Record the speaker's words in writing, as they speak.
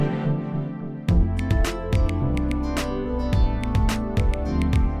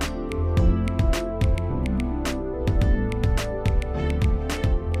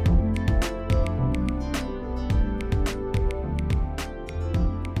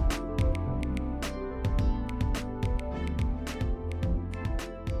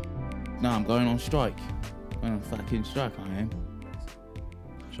Nah, I'm going on strike. Going on fucking strike, I am.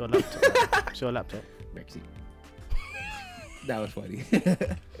 Sure laptop. Sure laptop. Brexit. That was funny.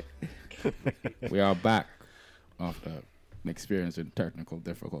 We are back after experiencing technical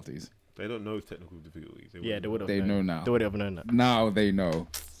difficulties. They don't know technical difficulties. Yeah, they would have. They know now. They would have known that. Now they know.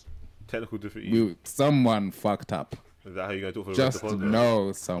 Technical difficulties. Someone fucked up. Is that how you're going to talk for the rest Just of the podcast?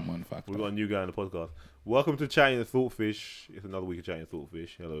 know someone fucked We've up. got a new guy on the podcast. Welcome to Chatting the Thoughtfish. It's another week of Chatting the Thoughtfish.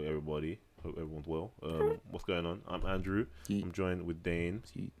 Hello, everybody. Hope everyone's well. What's going on? I'm Andrew. Yeah. I'm joined with Dane.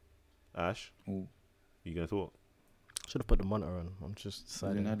 Yeah. Ash. Ooh. You going to talk? Should have put the monitor on. I'm just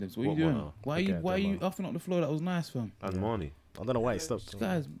deciding. What are What you doing? monitor? Why Okay, are you don't off and up the floor? That was nice, fam. And Yeah. Marnie. I don't know why it stopped. This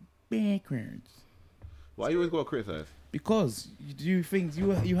guy's backwards. Why you always got to criticize? Because you do things.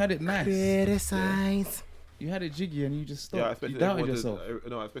 You had it nice. Criticize. You had it jiggy and you just Yeah, I stopped. You expected doubted everyone yourself.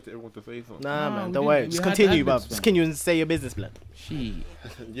 to. I expected everyone to say something. Nah, No, man. we Don't worry. didn't. Just We had continue, bruv. ad-libs, Just man. continue and say your business, blood. She.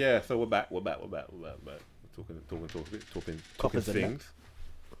 Yeah, so we're back. We're back. We're talking Coppers and things.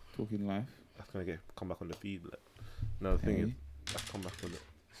 Talking life. That's gonna come back on the feed. Like. No, the thing Hey. is, that's come back on the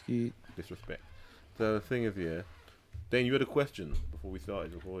Ski. disrespect. The thing is, yeah. Dane, you had a question before we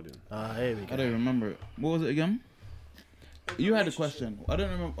started recording. Here we I go. don't remember it. What was it again? You had a question. I don't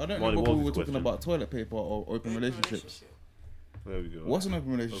remember. I don't Molly, know what what we was were the talking question? about toilet paper or open relationships. There we go. What's an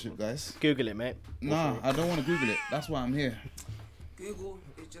open relationship, guys? Google it, mate. Nah, I don't want to Google it. That's why I'm here. Google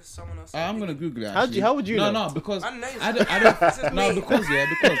is just someone else. I'm gonna Google it. How would you No, know? no, because I know. I don't. No, because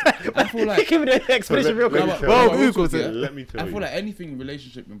I feel like Give me the explanation real quick. let me tell Well, you. Google's Yeah. it. Let me tell I you. feel like anything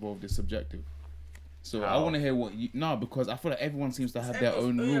relationship involved is subjective. So I How? want to hear what you. No, because I feel like everyone seems to have their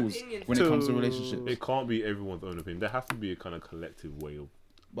own Everyone's own rules opinion. when it comes to relationships. It can't be everyone's own opinion. There has to be a kind of collective way of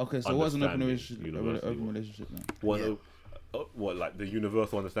Okay, so what's an open Understanding relationship? universally Open what- relationship then? what like the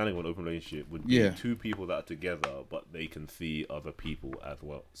universal understanding of an open relationship would be Yeah. two people that are together, but they can see other people as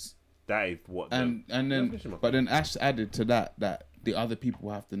well. That is what. And then, definition of- but then Ash added to that the other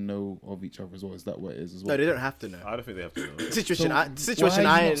people have to know of each other as well. Is that what it is as No, well? they don't have to know. I don't think they have to know. Situation, So I, why situation are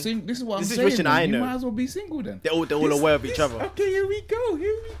I you in. not sing- This is what I'm this saying. situation then. I You know. might as well be single then. They're all aware of each other. Okay, here we go.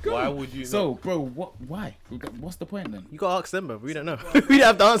 Here we go. Why would you? So, bro, why? What's the point then? You gotta ask them, bro. We don't know. We don't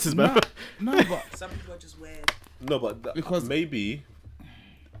have the answers, bro. No, but Some people are just weird. No, but Because- maybe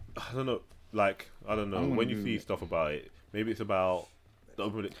I don't know. Like I don't know. I'm When gonna you do see it. stuff about it, maybe it's about the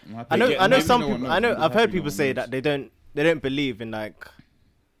open. I know. Yeah, I know maybe some no one people. knows. I know. Just I've heard happy no people one say knows. that they don't believe in like.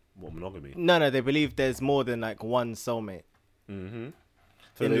 What monogamy? No, they believe there's more than like one soulmate Mm-hmm.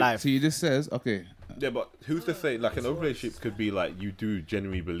 in life. So you just says, okay, Yeah, but who's to say? Like an open relationship could be like you do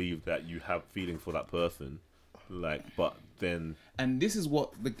genuinely believe that you have feelings for that person, like, but then and this is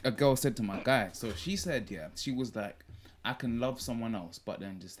what a girl said to my guy. So she said, yeah, she was like, I can love someone else, but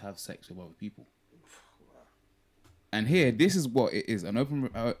then just have sex with other people. And here, this is what it is: an open,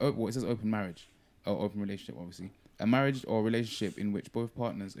 what it says, open marriage or open relationship, obviously, a marriage or relationship in which both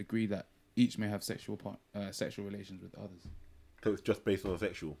partners agree that each may have sexual relations with others. so it's just based on the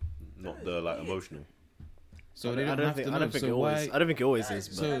sexual, not the like emotional. So I they don't don't have think. to I know. don't think So it always. why? I don't think it always is.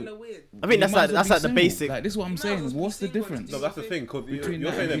 But So- Kinda weird. I think You that's might like as well that's be like the single. basic. Like this is what I'm You might as saying. well be What's the single difference? No, that's the thing. Because Between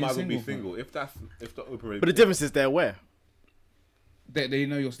you're that saying they and might as being well be single, single. If the open relationship. But the difference is they're aware. They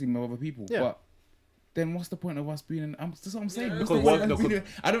know you're sleeping with other people. Yeah. But then what's the point of us being in? That's what I'm saying. Yeah, What's the because point what- of no, being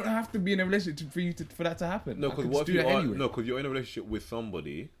I don't have to be in a relationship for that to happen. No, I because could what just if do you that are? anyway. No, because you're in a relationship with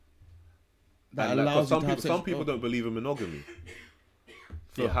somebody. That and, like, 'cause allows you to have some sex- people oh. don't believe in monogamy.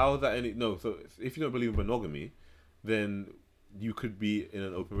 So Yeah. how is that any? No, so if you don't believe in monogamy, then you could be in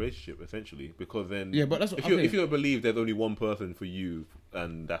an open relationship essentially, because then Yeah, but that's what- if you okay. if you don't believe there's only one person for you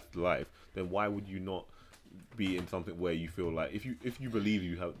and that's life, then why would you not be in something where you feel like if you believe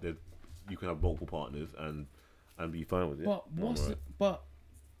you can have multiple partners and be fine with it. But what's Alright. but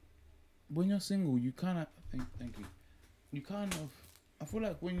when you're single, you kind of thank you. You kind of I feel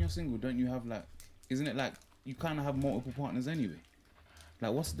like when you're single, don't you have like? Isn't it like you kind of have multiple partners anyway?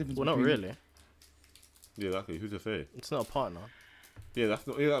 Like, what's the difference? Well, not between- really. Yeah, exactly. Who's to say? It's not a partner. Yeah, that's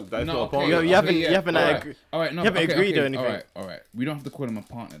not. Yeah, that's No, not a okay, partner. You okay, haven't- yeah. you haven't, Alright, like, alright, no, you haven't okay, agreed or okay, anything. All right. We don't have to call him a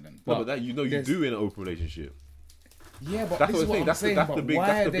partner then. No, but that you there's- do in an open relationship. Yeah, but That's this is what I'm I'm saying. saying. That's the but big. why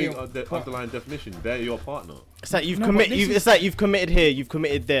That's are the they? big but- underlying definition. They're your partner. It's like you've No, but committed. this is- It's like you've committed here. You've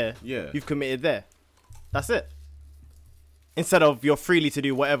committed there. Yeah. You've committed there. That's it. Instead of you're freely to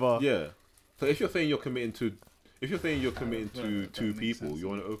do whatever. Yeah. So if you're saying you're committing to that two makes people, sense.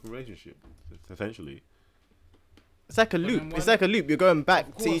 you're in an open relationship, essentially. It's like a then loop. why It's like a loop. You're going back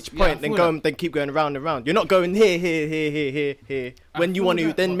Of to course, each yeah, I point, then feel then keep going round and round. You're not going here. I When you feel want to,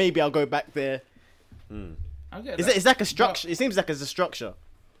 that, then but- maybe I'll go back there. I get It's, that. it's like a structure. It seems like it's a structure.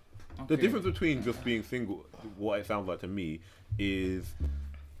 The Okay. difference between just being single, what it sounds like to me, is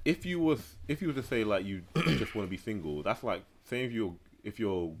if you were to say like you just want to be single, that's like saying if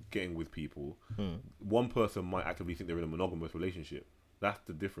you're getting with people, one person might actively think they're in a monogamous relationship. That's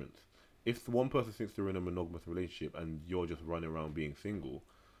the difference. If one person thinks they're in a monogamous relationship and you're just running around being single,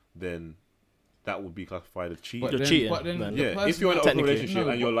 then that would be classified as cheating. You're cheating. But then man. the Yeah, person if you're in an that- open Technically. relationship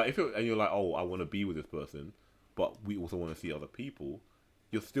No, and you're like, oh, I want to be with this person, but we also want to see other people,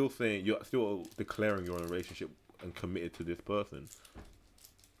 you're still declaring you're in a relationship and committed to this person,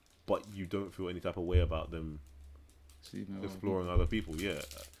 but you don't feel any type of way about them Sleeping with other exploring other people. Yeah.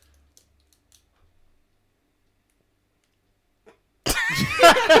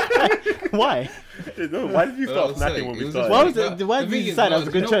 Why? No, why did you Well, start sorry, snacking when it we was started? just- Why was No, it? Why the did you thing is, decide that no, was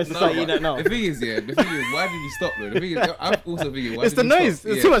a good no, choice to no, start but eating that now? The thing is, why did you stop though? The thing is, I'm also thinking, why It's did the you noise.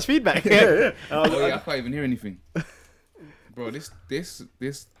 stop? It's too much feedback. Yeah. Oh yeah, I can't even hear anything. Bro, this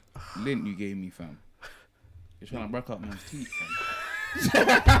lint you gave me, fam. You're trying to break up man's teeth, fam.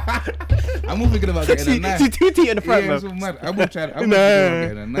 I'm all thinking about getting a See, knife. see, two teeth in the front, Yeah, it's man. all mad. I'm all thinking about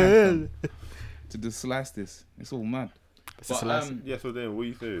getting a knife, fam, to just slice this. It's all mad. It's a But, slice. Yeah, so then what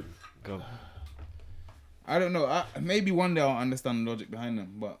you saying? I don't know. Maybe one day I'll understand the logic behind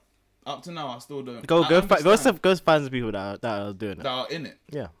them, but up to now I still don't. Go I understand find some people that are doing that it. are in it.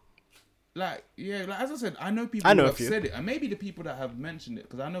 Yeah. Like, yeah, like as I said, I know people I know who a have few. said it, and maybe the people that have mentioned it,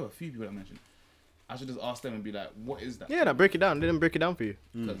 because I know a few people that mentioned it. I should just ask them and be like, what is that? Yeah, now break it down. They didn't break it down for you.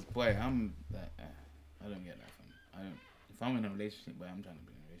 Because, boy, I'm like, I don't get that from I don't. If I'm in a relationship, boy, I'm trying to be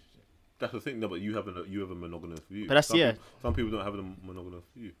in a relationship. That's the thing, no, but you have a monogamous view. But that's- some yeah. People, some people don't have a monogamous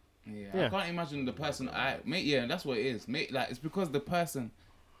view. Yeah, Yeah. I can't imagine the person yeah, that's what it is. Like, it's because the person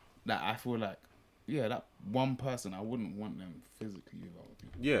that I feel like, yeah, that one person, I wouldn't want them physically with other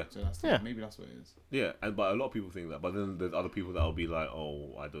people. Yeah, So that's Yeah. maybe that's what it is. yeah, but a lot of people think that. But then there's other people that will be like,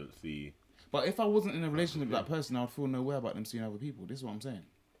 oh, I don't see. But if I wasn't in a relationship with that person, I would feel no way about them seeing other people. This is what I'm saying.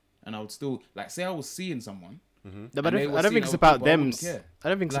 And I would still, like, say I was seeing someone. No, And but they I were don't think seeing it's other about people, I them. wouldn't care. I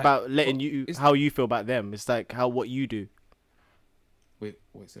don't think it's Like, about letting but you it's- how you feel about them. It's like what you do. Wait,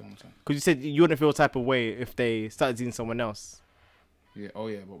 say one more time. Because you said you wouldn't feel a type of way if they started seeing someone else. Yeah, oh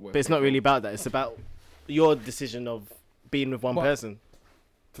yeah, but wait. But it's not really about that. It's about your decision of being with one But- person.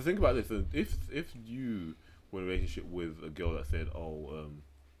 To think about this, if you were in a relationship with a girl that said, oh,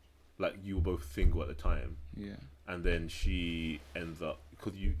 like you were both single at the time, Yeah. and then she ends up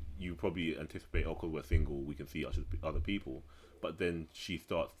because you probably anticipate, oh, because we're single, we can see other people, but then she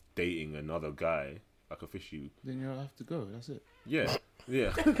starts dating another guy, like a fishy. Then you'll have to go. That's it. Yeah,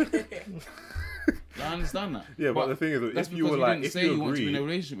 yeah, I understand that. yeah. But the thing is, that's if you because were you like, didn't if say you you want to be in a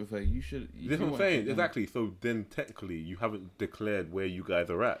agree, relationship with her, you should. this is what I'm saying exactly. So then technically, you haven't declared where you guys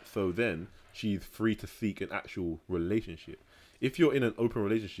are at. So then she's free to seek an actual relationship. If you're in an open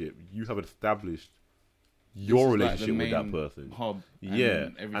relationship, you have established your relationship with that person. Hub. Yeah,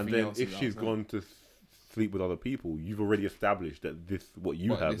 everything and then else if is she's outside. gone to sleep with other people, you've already established that what you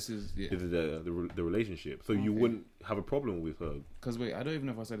But have this is yeah. is the relationship. So you Okay. wouldn't have a problem with her. Because wait, I don't even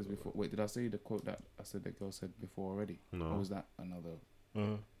know if I said this before. Wait, did I say the quote that I said that girl said before already? No. Or was that another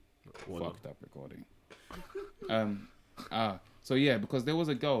What- fucked up recording? So yeah, because there was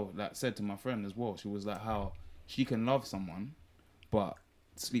a girl that said to my friend as well. She was like, how she can love someone, but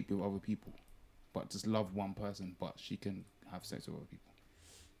sleep with other people, but just love one person, but she can have sex with other people.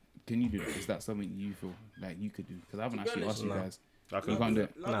 Can you do that? Is that something you feel like you could do? Because I haven't To be actually honest, asked you no. guys. I You can can't do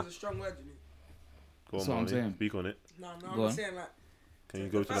it. Love Nah. is a strong word, you know. go That's on, what I'm Marnie, saying. speak on it. No, Go I'm on. just saying like. Can you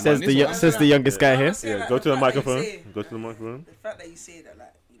go to the Says Says man, the this one- says the youngest guy No, here. I'm saying, yeah, like, go to the fact that you microphone. say- Go to the microphone. The fact that you say that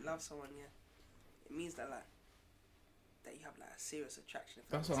like you love someone, yeah, it means that like that you have like a serious attraction. if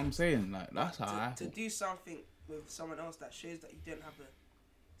that That's makes what I'm sense. saying. Like that's how I to feel. do something with someone else that shows that you don't have a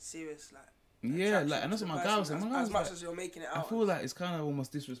serious like. Yeah, attraction like, and that's to what the my guy was person saying. My guy As was much like, as you're making it I out. feel like it's kind of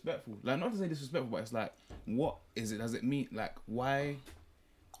almost disrespectful. Like, not to say disrespectful, but it's like, what is it? Does it mean like why?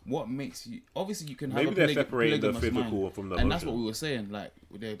 What makes you? Obviously, you can have Maybe a they're polyg- separating the polygamous mind, physical from the and that's what emotional. we were saying. Like,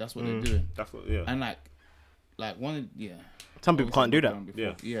 that's what they're doing. That's what. Yeah. And like one, yeah. Some people can't do that.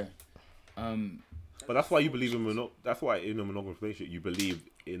 Before. Yeah. But that's why you believe in that's why in a monogamous relationship you believe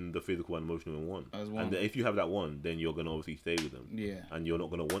in the physical and emotional in one. As one. And if you have that one, then you're gonna obviously stay with them. Yeah. And you're not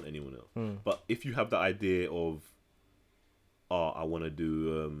gonna want anyone else. But if you have the idea of, I want to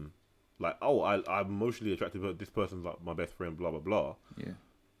do like, I'm emotionally attracted to this person's like my best friend, blah blah blah. Yeah.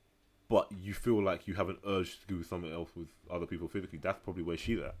 But you feel like you have an urge to do something else with other people physically. That's probably where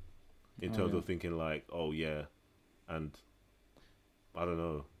she's at, in terms yeah. of thinking like, oh yeah, and I don't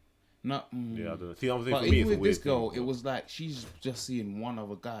know. Not. Yeah, I don't know. See, I'm saying But for me, even it's a with weird this girl, thing. it was like she's just seeing one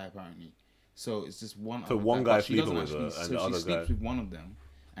other guy apparently. So it's just one. So other one guy, guy but she sleeping doesn't with her, actually- and so the she other sleeps guy- with one of them,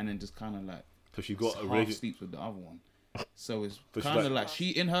 and then just kind of like So she's got a half relationship. sleeps with the other one, So it's So she's kind of like- like she,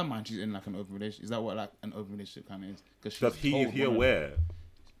 in her mind, she's in like an open relationship. Is that what like an open relationship kind of is? Because Does he aware?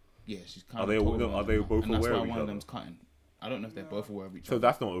 Yeah, she's kind Are of. they- told are one they another, both and that's aware why of each one of other? them's cutting. I don't know if they're both aware of each So other.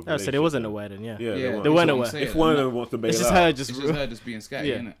 that's not open. Oh, so they wasn't aware then, yeah. Yeah, Yeah, they that's weren't. They weren't what I'm aware. saying. If one of them wants to bail It's just out, her just, It's just her just being scatty,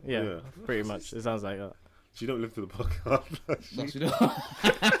 yeah, innit? yeah, Yeah. pretty much. It sounds like that. she don't listen to the podcast. No, she don't.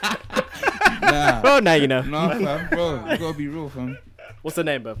 Nah, Oh, now you know. nah, fam, bro, you gotta be real, fam. What's the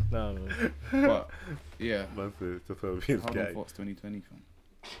name, bro? No. But yeah, Man says to her being Hard on scatty. Fox 2020, fam.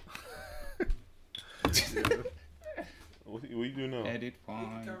 What are you doing now? Edit Keep going,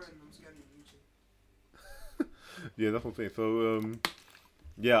 fine. I'm scanning YouTube. Yeah, that's what I'm saying. So,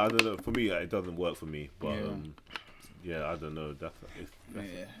 yeah, I don't know. For me, it doesn't work for me. But Yeah. yeah, I don't know. That's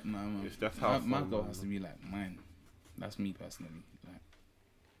Yeah, nah, man. that's how my some- goal has to be like mine. That's me personally.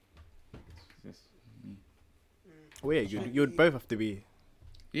 Like, it's just me. Well, yeah, you'd both have to be.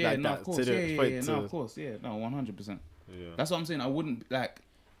 Yeah, Like no, that, of course. to do Yeah, it, yeah, for it yeah, no, to- of course. Yeah, no, 100%. yeah. That's what I'm saying. I wouldn't like.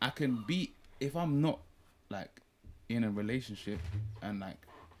 I can be if I'm not like in a relationship and like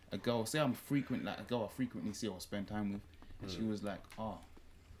a girl. Say I'm frequent, like a girl I frequently see or spend time with, and she was like, oh,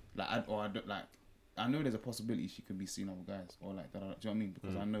 like I don't like. I know there's a possibility she could be seeing other guys or like that. Do you know what I mean?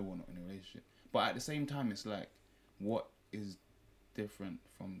 Because I know we're not in a relationship. But at the same time, it's like, what is different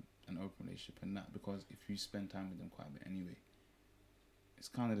from an open relationship and that? Because if you spend time with them quite a bit anyway, it's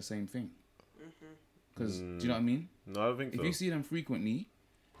kind of the same thing. Because do you know what I mean? No, I don't think If so. you see them frequently,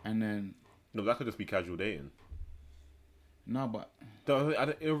 and then No, that could just be casual dating. no, but No,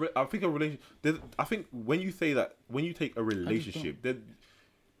 I think a relationship. I think when you say that, when you take a relationship, then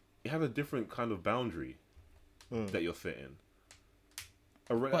it has a different kind of boundary that you're setting.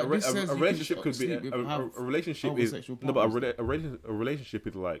 A this says you can relationship just could be sleep with- have a relationship is homosexual no, but partners. a relationship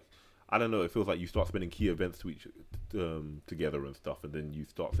is like, I don't know. It feels like you start spending key events together and stuff, and then you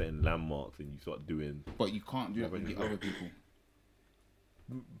start setting landmarks and you start doing. but you can't do that with the other people.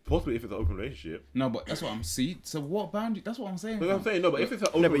 Possibly if it's an open relationship. No, but that's what I'm see. So what boundary? That's what I'm saying. But I'm fam. saying no, but if it's an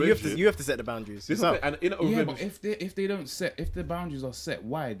open No, but relationship, you have to set the boundaries. this is what I'm yourself. saying, and in an open Yeah, but relationship, if they don't set, if the boundaries are set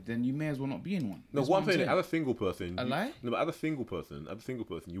wide, then you may as well not be in one. no, That's what I'm saying, as a single person, A lie? No, but as a single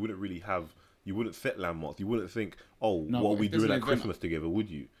person, you wouldn't really have. You wouldn't set landmarks. You wouldn't think, oh, No, what but are we if there's doing an at event- Christmas together? Would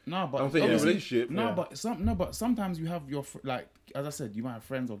you? No, but I'm saying in a obviously- relationship, No, yeah. but sometimes you have your like, as I said, you might have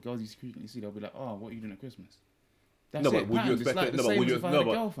friends or girls you frequently see. They'll be like, oh, what are you doing at Christmas? That's No, it. but would you Pattern. It's expect like it? the No, but same would as you? if I had a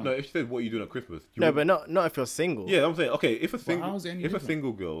No, girlfriend. but no. If she said, "What are you doing at Christmas?" you No, would- but not if you're single. yeah, I'm saying okay. If a how single, is it any if a different?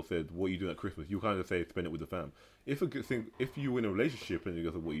 single girl said, "What are you doing at Christmas?" You kind of say, "Spend it with the fam." If if you in a relationship and you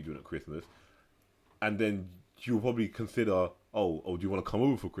go, "What are you doing at Christmas?" and then you'll probably consider, "Oh, do you want to come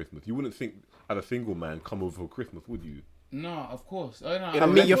over for Christmas?" You wouldn't think as a single man come over for Christmas, would you? No, of course. Oh, no,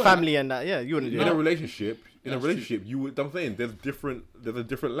 And meet your that's what- family and that. Yeah, you wouldn't do In a that. relationship, That's true. you would. I'm saying there's a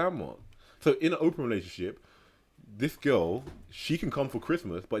different landmark. So in an open relationship, this girl, she can come for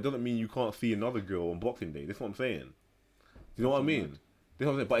Christmas, but it doesn't mean you can't see another girl on Boxing Day. That's what I'm saying. You know what I mean? That's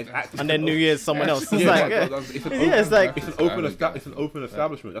what I'm saying. But it's active. And then New Year's, someone else. It's Yeah, like, but- yeah. but it's an Yeah, open, it's like- it's an open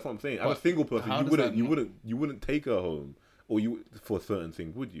establishment. That's what I'm saying. As a But single person, how you does wouldn't that you wouldn't take her home or you for certain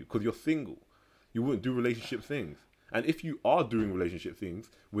things, would you? Because you're single. You wouldn't do relationship things. And if you are doing relationship things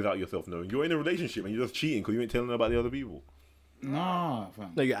without yourself knowing, you're in a relationship and you're just cheating because you ain't telling about the other people. Nah,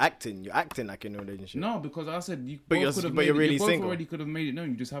 fam. No, you're acting. You're acting like you're in a relationship. No, because I said you But both you're- could have but made you're it, really you both single. already could have made it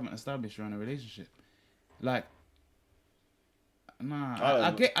known. You just haven't established you're in a relationship. Like, nah,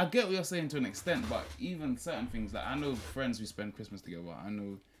 I get what you're saying to an extent, but even certain things, like I know friends who spend Christmas together. I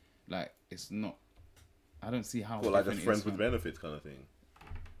know, like it's not. I don't see how. Well, like different just it friends is with from benefits kind of thing.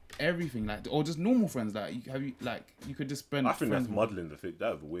 everything, like or just normal friends. Like you could just spend. I think that's friends with- muddling.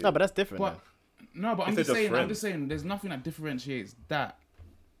 That's weird. No, but that's different. But no, but I'm If they're just just saying. I'm friends. just saying. There's nothing that differentiates that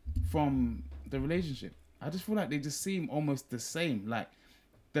from the relationship. I just feel like they just seem almost the same. Like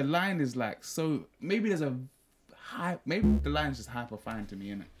the line is like so. Maybe there's a high. Maybe the line's just hyper fine to me,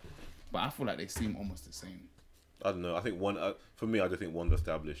 innit? But I feel like they seem almost the same. I don't know. I think one for me, I just think one's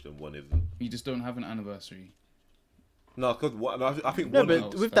established and one isn't. You just don't have an anniversary. No, because I think No, one. but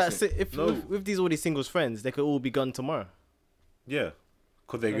else, with that's that, if No. with these all these singles friends, they could all be gone tomorrow. Yeah,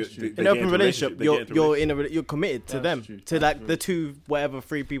 because they That's get true. they In get an open into relationship, they get into you're committed to That's them, true, to that's like true. the two, whatever,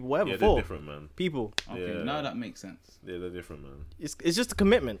 three people, whatever, Yeah, they're four different, man. people. Okay, Yeah. now that makes sense. Yeah, they're different, man. It's just a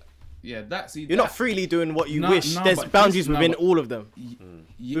commitment. Yeah, that's You're not freely doing what you No, wish. no, There's but boundaries this- no, within but- all of them.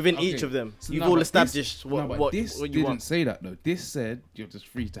 You- Within okay. each of them. You've no, all but established no, but what this you didn't want. say that though. This said you're just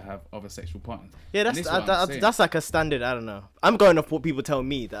free to have other sexual partners. Yeah, And that's this is what I'm saying. that's like a standard. I don't know. I'm going off what people tell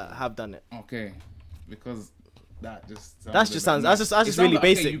me that have done it. Okay, because that just That's just sounds- no. that's just It sounds really like,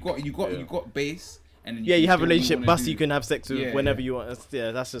 okay, basic. you got Yeah. you got base, and then Yeah, you can have a do what relationship, wanna but do. you can have sex with Yeah, whenever yeah. you want.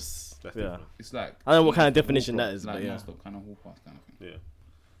 That's just That's yeah. different. It's like I don't know what kind of non-stop definition hall that is, party, but yeah. non-stop kind of hall party kind of thing.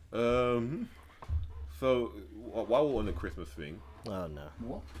 Yeah. So while we're on the Christmas thing, Oh no.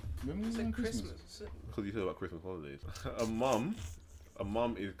 What? When was It's it on like Christmas? Christmas. because you said about Christmas holidays, a mum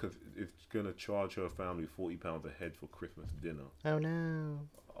is gonna charge her family £40 a head for Christmas dinner. Oh no.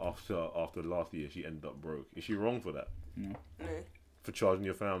 After last year, she ended up broke. Is she wrong for that? No. No. For charging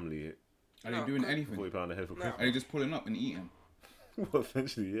your family Are they No, doing good. anything? £40 a head for No. Are they just pulling up and eating? Christmas? Well,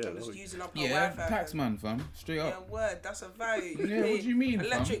 essentially, yeah. I'm that's just what- using up my Yeah, Wi-Fi. tax fam. man, fam. Straight Yeah, up. word. That's a value. Yeah, what do you mean, fam?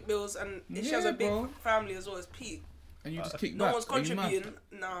 Electric bills, and if she has Yeah, a big bro. family as well as Pete. And you just kick No back. one's Are you mad? contributing.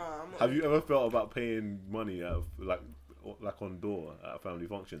 Nah, I'm not. Have you ever felt about paying money out of, like on door at a family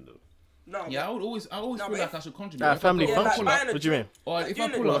function though? No. Yeah, I always No, feel but like if- I should contribute. Nah, If I family go- Yeah, like function. buying a What do you mean? drink. Or Like if I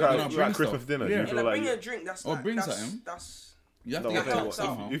doing pull it- up, Like, then I'll like bring Christmas stuff. dinner, Yeah. you Yeah, feel like like bring you- a drink. That's Or like, bring that's, something. That's You have No, to I'm get saying help what-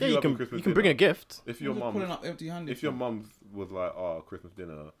 somehow. if Yeah, you you have a can Christmas bring a dinner- gift. If your You're just pulling mum, up empty-handed. if your fam. mum was like, Christmas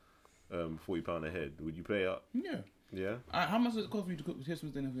dinner, £40 a head, would you pay up? Yeah. Yeah. How much does it cost for you to cook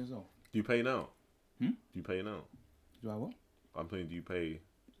Christmas dinner for yourself? Do you pay now? Hmm? Do you pay now? Do I what? I'm saying, do you pay?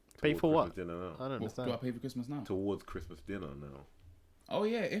 Pay towards for what? Christmas dinner now. I don't What, do understand. I pay for Christmas now? Towards Christmas dinner now. Oh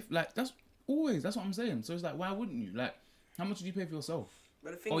yeah, if like that's always that's what I'm saying. So it's like, why wouldn't you? Like, how much would you pay for yourself?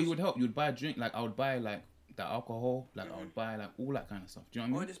 but the thing Or is, you would help. You would buy a drink. Like I would buy like the alcohol. Like I would buy like all that kind of stuff. Do you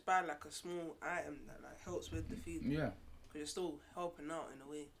know what I or mean? just buy like a small item that like helps with the food. Yeah. Because you're still helping out in a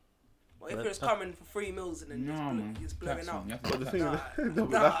way. But if But you're just coming for 3 meals and then No, man. just blowing Tax, out, man. You have But to the tax. thing nah, is, no, but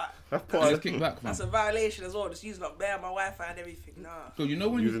nah, that's You part just of kick back, man. that's a violation as well. Just using up bare my Wi-Fi and everything. Nah. So you know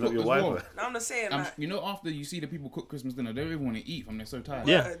when using you up cook your as well. Wi-Fi. Now I'm just saying, like, You know after you see the people cook Christmas dinner, they don't even want to eat from they're so tired.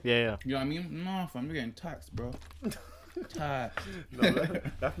 Yeah, yeah. You know what I mean? Nah, fam, you're getting taxed, bro. Taxed. No,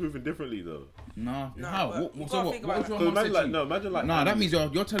 that's moving differently though. Nah. Nah, How? but you What, gotta so think what? about What So your mum imagine said like to you? no, imagine like Nah, that means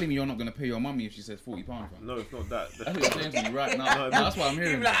you're telling me you're not gonna pay your mummy if she says £40, fam. no, it's not that. That's what you're saying to me right now. No, That's what I'm you're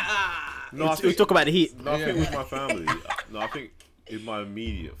hearing. like, ah. No, I We think, talk about the heat. no, I think Yeah. with my family. No, I think in my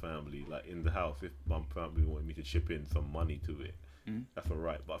immediate family, like in the house, if my family wanted me to chip in some money to it, Mm. that's all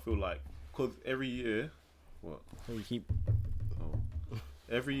right. But I feel like because every year, what? You keep. Oh,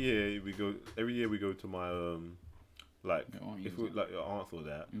 every year we go to my like Your aunt if uses we it. like your aunts or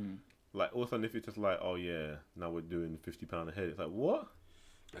that. Mm. Like all of a sudden, if it's just like, oh yeah, now we're doing £50 a head. It's like what?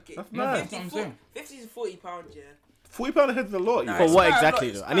 Okay, That's No, mad. that's what I'm saying. 50 to 40 pounds, yeah. £40 a head is a lot. Nah, you For know? it's what quite a exactly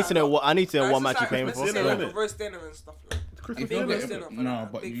lot, it's though? I need quite to a know lot. what I need to know Nah, what it's I'm just actually paying like, for. let's say Dinner, like innit? a roast dinner and stuff. Like. It's Christmas If dinner, you're roast innit? dinner for no,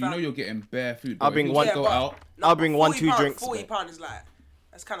 like but big you know family. you're getting bare food. I'll bro. bring If you one- just go out. I'll bring one, two £40 drinks. £40 is like,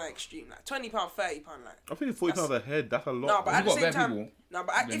 that's kind of extreme. Like £20, £30, like. I think it's £40 a head. That's a lot. No, but If at you the got same bare time, people, no,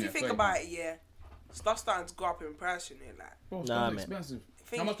 but then if you yeah, think 30. about it, yeah, stuff's starting to go up in price, you know, like. Bro, Nah, stuff's man. expensive.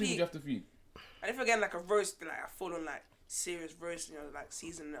 Think How much people do Pete- you have to feed? And if you're getting like a roast, like a full on like serious roast, you know, like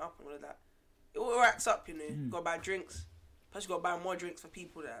seasoning it up and all of that, it all racks up, you know. You gotta buy drinks, plus you gotta buy more drinks for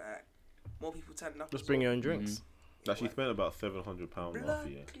people that like more people turning up. Just as bring well. your own drinks. Like she spent about £700 last Blood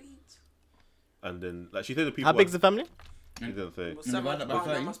year, cleats. and then like she said the people. How big's the family? She didn't say Well, And divide that by £700,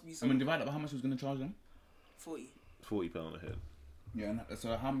 there 30. must be I some mean, divide that by how much he was going to charge them. 40. £40 a head. Yeah, and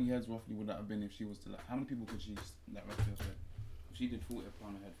so how many heads roughly would that have been if she was to like? How many people could she like roughly have fed? If she did £40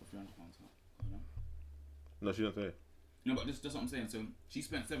 a head for £300, you know? No, she didn't say. No, but that's what I'm saying. So she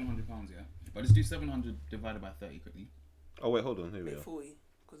spent £700, yeah. But let's do 700 divided by 30 quickly. Oh wait, hold on. Here we Wait, are. 40.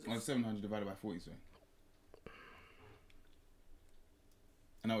 Or 700 divided by 40, sorry.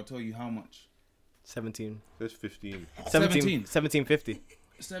 And I will tell you how much. 17. There's 15. 17. 1750.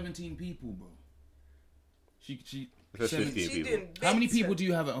 17 people, bro. She There's 17. 15 She people. doing How many bits, people do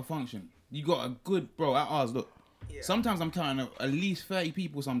you have at a function? You got a good, bro, at ours, look. Yeah. Sometimes I'm counting at least 30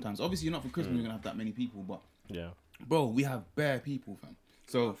 people sometimes. Obviously, not for Christmas, you're going to have that many people, but, Yeah. bro, we have bare people, fam.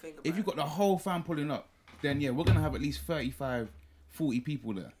 So, Well, think if about you got the whole fam pulling up, then, yeah, we're going to have at least 35, 40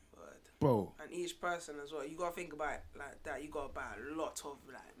 people there. Word. Bro, And each person as well, you gotta think about it like that. You gotta buy a lot of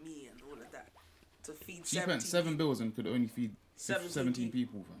like me and all of that to feed. she 70 spent 7 bills and could only feed 17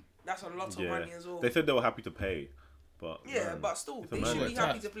 people, fam. That's a lot of Yeah. money as well. They said they were happy to pay, but Yeah, man, but still, it's a they man should be work.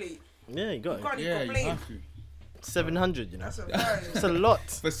 happy to play. Yeah, you got You it. can't even Yeah, you complain. have to. 700, you know. That's a That's a value. lot.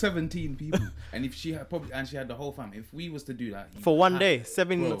 For 17 people. And if she had probably, and she had the whole fam, if we was to do that. you For one have- day,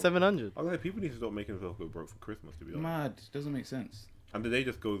 Bro. 700. I was like, people need to stop making themselves go broke for Christmas, to be honest. Mad. Doesn't make sense. And the day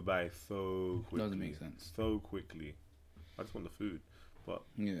just goes by so quickly. Doesn't make sense. So quickly. I just want the food. But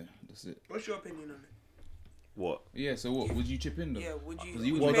Yeah, that's it. What's your opinion on it? what? Yeah, so what? Would you chip in though? Yeah, would you? 'Cause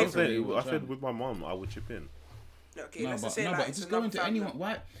you would would Well, pay I'm for for it, it? saying, would I try. said with my mum, I would chip in. Okay, No, let's but, just say no, like but it's just another going to family. anyone.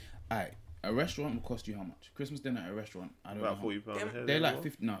 Why? Alright, A restaurant will cost you how much? Christmas dinner at a restaurant, I don't know. About how- £40 a Them- head. They're as like well.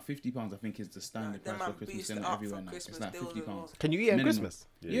 50. No, £50. I think is the standard Them price for man Christmas boosted dinner up everywhere for now. It's Christmas like deals as £50. well. Can you eat at Minimum. Christmas?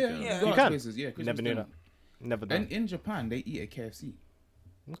 Yeah, you can. Yeah. you go You out can? to places. Yeah, Christmas Never knew dinner. that. Never done. And in Japan, they eat at KFC.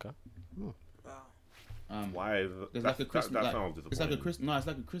 Okay. Wow. Why? Is There's that, like a Christmas. that like, sounds it's disappointing. like a Christmas. No, it's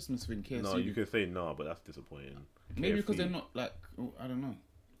like a Christmas thing. KFC. No, you do. can say no, but that's disappointing. Maybe because KFC. they're not like I don't know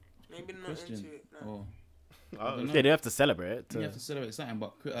Maybe not Christian into it. No. or I don't know. Yeah, they have to celebrate it. you have to celebrate something.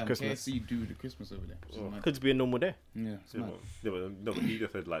 But Christmas. KFC do the Christmas over there. Which is mad. Could be a normal day. Yeah, it's Yeah, mad. no, but you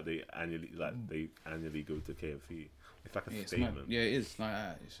just said like they annually go to KFC. It's like a Yeah, it's mad. statement. Yeah, it is. Like,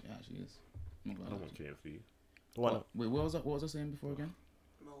 it actually is. I'm not I gonna don't lie. want KFC. Why not? Wait, what was I saying before again?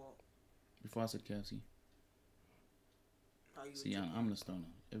 No, Before I said KFC. how you See, I'm the stoner.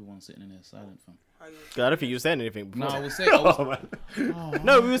 Everyone's sitting in there silent, fam. how you 'Cause I don't think you were saying anything before. No, I was saying. I was, Oh man,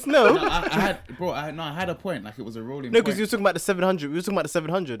 No, it was no. no, I had, bro. I had a point. Like it was a rolling. No, point. because you were talking about the 700. We were talking about the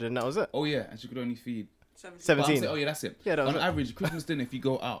 700, and that was it. Oh yeah, and she could only feed. 17. Seven- But I'm 17. saying, oh yeah, that's it. Yeah, that was On it. average, Christmas dinner, if you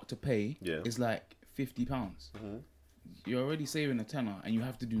go out to pay, Yeah. is like £50. You're already saving a tenner, and you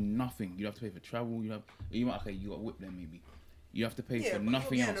have to do nothing. You have to pay for travel. You got whip them maybe. You have to pay Yeah, for but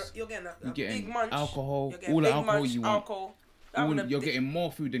nothing else. You're getting a You're getting big munch. alcohol, You're getting all the big alcohol munch, you want. alcohol. That one a You're big- getting more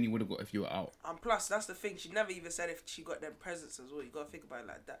food than you would have got if you were out. And plus, that's the thing. She never even said if she got them presents as well. You gotta think about it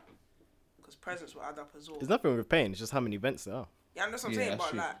like that, because presents will add up as well. There's nothing with paying. It's just how many events there are. Yeah, and that's what I'm Yeah, saying. that's But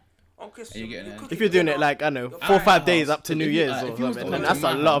true. like on Christmas, And you're getting cook it. If you're doing it dinner, like I don't know, you're 4 or buying 5 a days house. up to New If you- Year's like, or if you was to something, go then to that's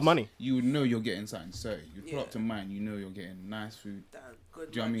my a lot of house, money. You would know you're getting something. So you pull Yeah. up to mine, you know you're getting nice food. that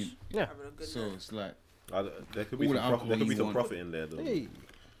good Do you know what I munch, mean? Yeah. having a good So night. it's like, there could be All some the profit. alcohol There could be you some want. profit in there though. Hey.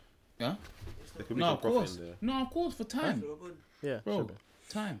 yeah. There could be No, some of profit course. in there. No, of course for time, Feel good. Yeah, bro. should be.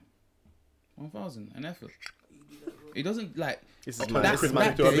 Time, 1,000 an effort. You do that, bro. It doesn't like. This Oh, is my, that- this is my,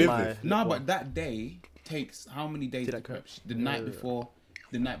 that this is day- my No, but that day takes how many days Did to that prep? correct? The night before,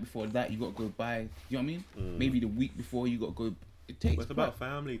 the night before that, you got to go buy. You know what I mean? Maybe the week before, you got to go. It takes. But it's about prep.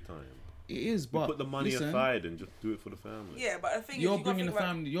 family time. It is, You but put the money listen, aside and just do it for the family. Yeah, but the thing You're is, you gotta bringing the think about-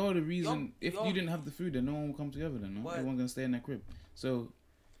 family. You're the reason. If you're- you didn't have the food, then no one will come together. Then no, Word. everyone's gonna stay in their crib. So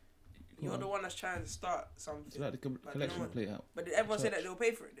You're the one that's trying to start something. it's like the Like, collection no one- plate out. But did everyone say that they'll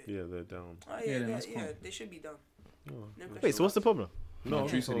pay for it? Then? Yeah, they're down. Oh, Yeah, yeah, then yeah, that's calm. they should be done. Oh, No okay. Wait, so what's the problem? No,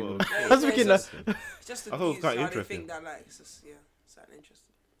 True City oh, was- Yeah, I was yeah, thinking it's that. just- it's just the I thought it was news, quite how interesting. They think that like it's just something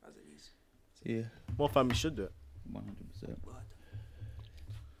interesting as it is. Yeah, More families should do it. 100%. But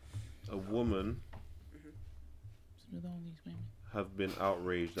a woman has been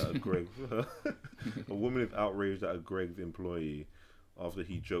outraged at a Greg's. A woman is outraged at a Greg's employee after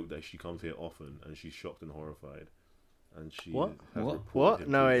he joked that she comes here often, and she's shocked and horrified. And she What? has What? reported What?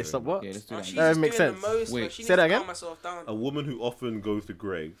 him No, to wait, Greg. stop. What? Yeah, let's do oh, that. she's That just makes doing sense. the most. Wait, but she say needs that to again? calm herself down. A woman who often goes to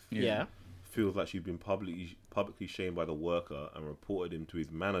Greg's Yeah. feels like she's been publicly shamed by the worker and reported him to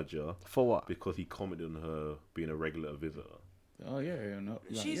his manager For what? because he commented on her being a regular visitor. Oh yeah, no.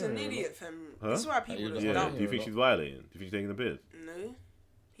 like, She's yeah, an yeah, idiot, fam. Huh? This is why people you just got- Yeah. dumb. Do you think she's violating? Do you think she's taking the piss? No.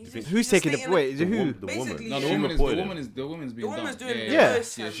 He's think- just- Who's he's just taking the stating wait? The, Who? wo- the Basically, woman. No, She the woman's reported him. the woman's being The woman's dumb. doing Yeah. the Yeah.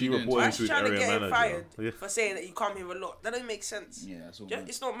 worst. Yeah, fam. she She didn't. reported Why him is to she his trying to area get him manager. fired Yeah. for saying that you come here a lot? That doesn't make sense. Yeah, that's all.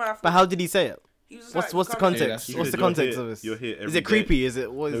 It's not my fault. But how did he say it? He was just What's like, the you come here- context? He What's said, the context "You're of this? here- you're here Is every it day." creepy? Is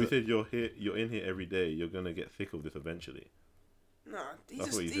it? What No, is he it? said you're in here every day. You're gonna get sick of this eventually. Nah, he's That's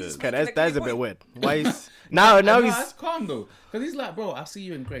just, what he he's said. just Okay, making that is a clear bit point. weird. Why is now No, he's that's calm though, because he's like, bro, I see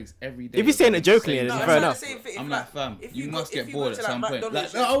you in Greg's every day. If he's saying it jokingly, Same it's No, time. fair it's not enough. the same thing. I'm If, like, fam, if you go- must if get you bored go at to, like, some point.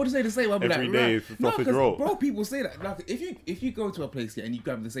 McDonald's, Like, no, I would say the same. I'd be Every like, day right. is No, sausage 'cause, roll. bro, people say that. Like, if you go to a place here and you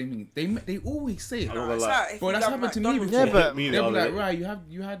grab the same thing, they always say it. I'm Nah, not it's gonna lie. like if Bro, you that's got happened to me McDonald's, before. Yeah, but- It hit me the They'll be other like, day. right,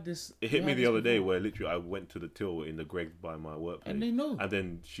 you had this. It you hit had me the this other day before. where literally I went to the till in the Greg's by my workplace, And they know. And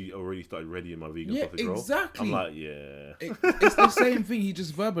then she already started readying my vegan Yeah, sausage roll. exactly. I'm like, yeah, It's the same thing. He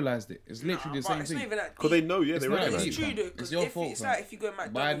just verbalized it. It's literally the but same it's not thing. even that because deep. they know, yeah, It's they not recognize deep, It's it. true fam. though, It's because your if fault, it's fam. like if you go to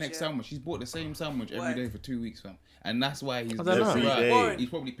McDonald's, Buy a next yeah, sandwich. She's bought the same sandwich every Word. day for 2 weeks, fam. And that's why he's I don't know. just Every right. day. He's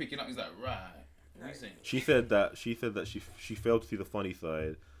probably picking up. He's like, right. What are you saying? She said that she failed to see the funny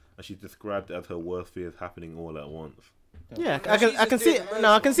side, and she described it as her worst fears happening all at once. yeah. No, I can she's I can just see doing the most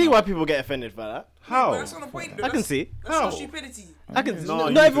no I can of see it. why people get offended by that. How? But that's not the point. Though. I can see. That's How? not stupidity. I can. No,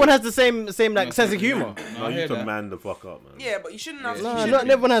 Not you everyone do. has the same like No, sense of no, humor. No, I you hear need to that. man the fuck up, man. Yeah, but you shouldn't have. Yeah, you No, shouldn't-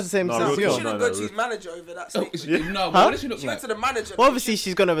 not everyone has the same No, sense real of talk, You humor. shouldn't no, go to no, his manager over that Oh, statement. no, Huh? but what does she look She went like? to the manager. Well, obviously,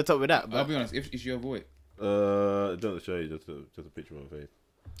 she's gone over top with that. I'll But be honest. If she avoid, Don't show you just a picture of her face.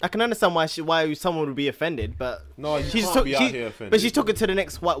 I can understand why someone would be offended. But No, you she's can't took. be out here offended. But she took it to the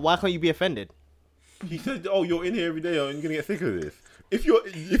next. Why can't you be offended? He said, "Oh, you're in here every day, and you're gonna get sick of this." If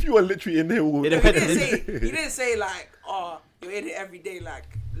you are literally in here all It day, He depends. didn't say. He didn't say like, oh, you're in it every day. Like,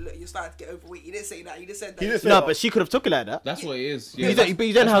 look, you're starting to get overweight. You didn't say that. You just said that. He didn't say No, that. but she could have took it like that. That's what it is. You don't, but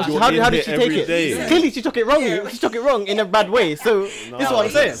you don't that's have. what- How in did she here take every it? day. Yeah. Clearly, she took it wrong. Yeah. She took it wrong in a bad way. So this is what I'm You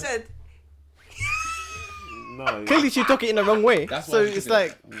saying. said, No, Clearly, she took it in the wrong way. That's So why she it's took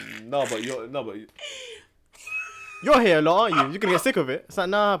it. like no, but you're here a lot, aren't you? You're gonna get sick of it. It's like,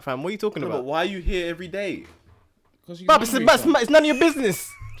 nah, fam. What are you talking no, but about? why are you here every day? 'Cause she's But hungry, it's fam. none of your business.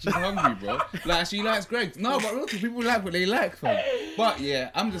 She's hungry, bro. Like, she likes Greg. No, but look, people like what they like, fam. But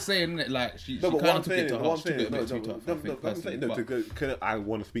yeah, I'm just saying that, like, she No, but kind what I'm of took saying it is, to what heart. I'm She took saying, it a bit too tough, I think, I'm personally. saying, no, But- I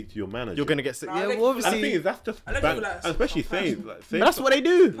want to speak to your manager. You're gonna get sick. Nah, Yeah, I well, And the thing obviously. is, that's just I don't bad, feel like it's especially not saying, personal. like, But that's what they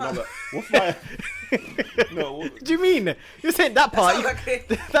do. No, but what's my? No, What do you mean? You're saying that part. sounds like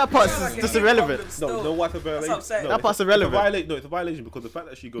a- That part's sounds like a just new irrelevant. problem still. no, what's a That's what I'm violation? saying. No, That it's part's a irrelevant. violation. No, it's a violation because the fact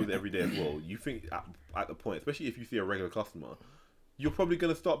that she goes there every day as well. You think at the point, especially if you see a regular customer, you're probably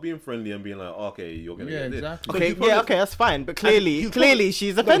gonna start being friendly and being like, okay, you're gonna Yeah, get this. exactly. So Okay, you probably- yeah, okay, that's fine. But clearly, he's clearly,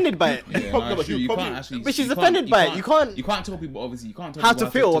 she's offended by it. Yeah, No, no, but it's true. you You probably- can't actually. But she's you offended by it. You can't- You can't tell people. Obviously, you can't tell How people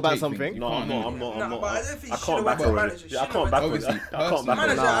to feel about take something. things. You No, can't, I'm innit? not. I'm not. No, I'm not. but I don't think I she can't should've back went to her. manager. Yeah, I She can't should've back went her. to- I can't back her.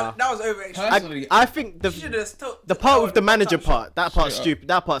 Manager, Nah. that was over extreme. Personally, I think She should have the part with the manager touch. part, that part's Straight up. stupid.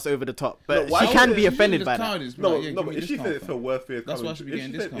 That part's over the top. But No, why she can would be it- offended by that. No, but if she said it's her worst fears That's coming, why she be if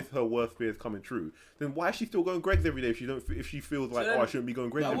getting she said discount. it's her worst fears coming true, then why is she still going Greg's every day if she don't? If she feels like, then- oh, I shouldn't be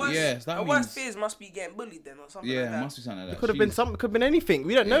going Greg's No, every day? yes, that Her worst means- fears must be getting bullied then or something Yeah, like it that. must be something like that. Could have been some. Could have been anything.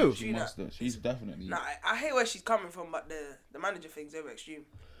 We don't know. She must have. She's definitely. Nah, I hate where she's coming from, but the manager thing's over extreme.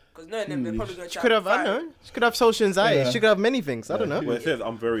 Because knowing them, they're probably going to She try could to have. I fight. don't know. She could have social anxiety. Yeah. She could have many things. I don't know. Well, it says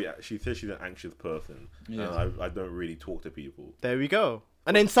she says she's an anxious person, Yeah. and I don't really talk to people. There we go.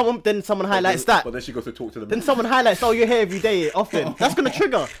 And then someone highlights that. But then she goes to talk to them. Then someone highlights, oh, you're here every day, often. That's gonna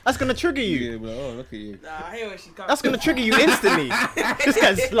trigger. That's gonna trigger you. Yeah, but oh, look at you. Nah, I hate where she's coming That's from. gonna trigger you instantly. This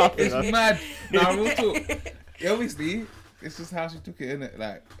guy's laughing. It's man. mad. Nah, real talk. Yeah, obviously, it's just how she took it, innit?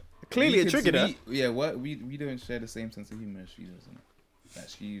 Like, Clearly we it could triggered her. see- Yeah, we don't share the same sense of humor as she does, innit? That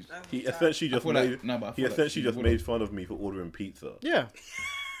she's. He essentially I just feel made. like no, but I He feel like essentially she just would've- made fun of me for ordering pizza. Yeah,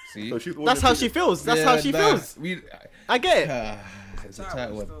 See, So she's that's ordering how she pizza. feels. That's how she feels. We. I get it. It's a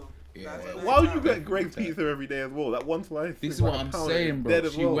tight one. Yeah. Why would you get Greg's pizza every day as well? That one slice. This is is what like a I'm pound, saying, it's bro. dead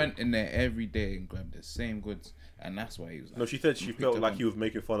as She well. went in there every day and grabbed the same goods, and that's why he was like. No, she said she picked felt up like on- he was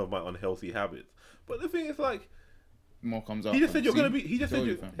making fun of my unhealthy habits. But the thing is, like, More comes up. he just fam. said you're See? gonna be. He just said Told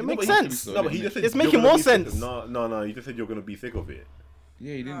you. you, fam. It makes but he- sense. No, but he just said It's you're making gonna more be sick of- sense. No. He just said you're gonna be sick of it.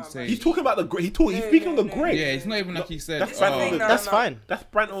 Yeah, he didn't Nah, say. He's talking about the Greg. He's speaking on the Greg. Yeah, it's not even like he said. That's fine. oh, No, That's no. fine. That's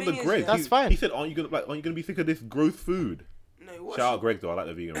brand on the thing is, Greg. yeah. That's He- fine. He said, "Aren't you gonna be sick of this gross food?" No, what Shout out Greg though. I like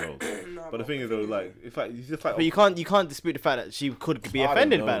the vegan rolls. Nah, But the thing is though, like, it's like he's just like. But you can't dispute the fact that she could be I don't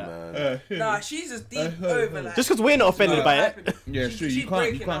offended know, by that. man. Nah, she's just deep over like. Just because we're not offended Nah. by it. Yeah, it's true. She's You can't.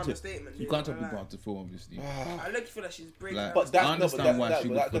 You breaking can't. down the Tell, statement, you you can't know, tell people like- how to feel, obviously. I look feel like she's breaking. Like- down But the that, I no, but understand why that, she but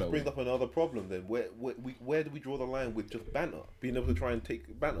would that feel just that brings way. up another problem. Then where do we draw the line with just banter? Being able to try and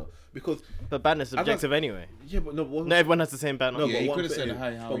take banter because But banner's subjective anyway. yeah, but no, Not everyone has the same banner. no, Yeah, but he one could've said, thing,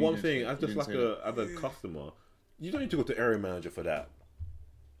 "Hi, how but are one you?" thing, He as didn't just like say as a customer, you don't need to go to area manager for that.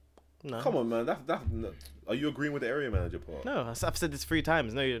 No. Come on, man. That's. Are you agreeing with the area manager part? No, I've said this 3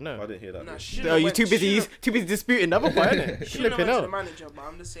 times. No, you I no. didn't hear that. Nah, bit. she Oh, you went- too busy should've- disputing the other part, innit? She shouldn't have Flipping went to the out. manager, but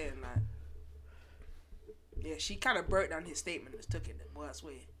I'm just saying, like, yeah, she kind of broke down his statement and took it the worst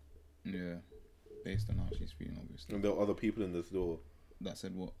way. Yeah, based on how she's feeling, obviously. And there were other people in the store. That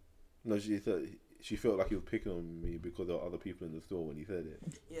said what? No, she said she felt like he was picking on me because there were other people in the store when he said it.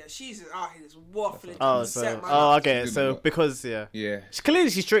 Yeah, she's just out here just waffling. Oh, set so man up. okay. Good So luck. because yeah, Yeah. clearly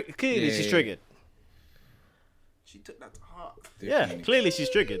she's clearly Yeah, she's yeah. triggered. She took that to heart. Yeah, Definitely. clearly she's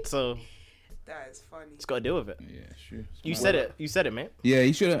triggered. So That is funny. just gotta deal with it. Yeah, sure. You said it. You said it, mate. Yeah,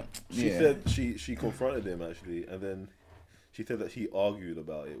 you should have. She Yeah. said she confronted him actually, and then she said that he argued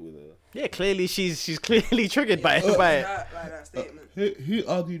about it with her. Yeah, clearly she's clearly triggered by it. By it. That statement. He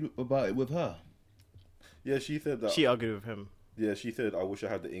argued about it with her. Yeah, she said that. She argued with him. Yeah, she said, "I wish I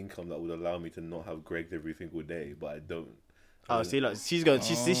had the income that would allow me to not have Greg's every single day, but I don't." Oh, see, look, she's going.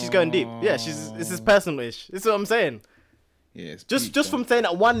 She's going deep. Yeah, this is personal-ish. This is what I'm saying. Yeah, it's Just deep, from fam. saying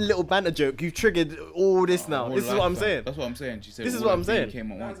that one little banter joke, you've triggered all this now. Whole This is life, what I'm fam. saying. That's what I'm saying. She said. This is all what her I'm being saying.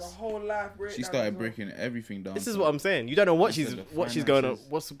 Came at That's a once. whole life breakdown. She as started well. breaking everything down. This is fam. what I'm saying. You don't know what She said the she's going on.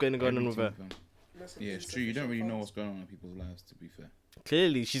 finances, What's going on with her? everything, fam. Listen, Yeah, it's it's true. You don't really know funds. what's going on in people's lives. To be fair.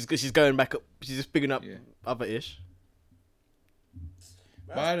 Clearly, she's going back up. She's just picking up Yeah. other ish.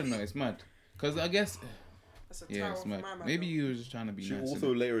 But I don't know. It's mad. Cause I guess. That's a Yeah, tower it's for mad. my man, Maybe though. you were just trying to be She nice.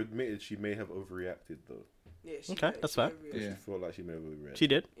 also innit? later admitted she may have overreacted though. Yeah, she Okay, did. that's She fair. did. Yeah. She felt like she may have overreacted. She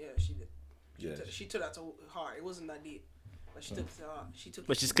did, Yeah, she did. Yeah. She took that to heart. It wasn't that deep. But she took it to heart. She took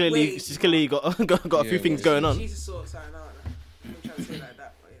but it she's way clearly too got a few Yeah, things yeah. going on. She's a sort of sign out. Now. I'm trying to say it like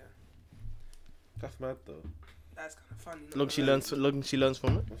that, but yeah, That's mad though. that's kind of funny. Long she learns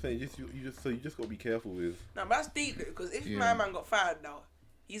from it. I'm saying you just gotta be careful with. No, but that's deep though, because if Yeah. my man got fired now,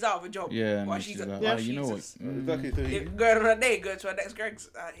 he's out of a job. Yeah, and While then she's she's a- like, yeah, oh, you know what? Jesus. Exactly. So he, Going on a date, going to our next Greg's.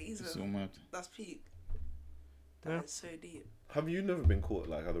 So mad. That's peak. Yeah. That's so deep. have you never been caught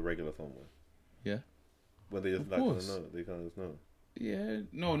like as a regular somewhere? Yeah. Where they just Of like kind course. of know. They kind of just know. Yeah.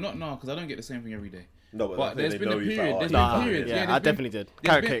 No, not now, because I don't get the same thing every day. No, But I'm saying there's they been know a you, it's period, like, there's oh, been nah, periods, Yeah, yeah, I there's definitely did. there's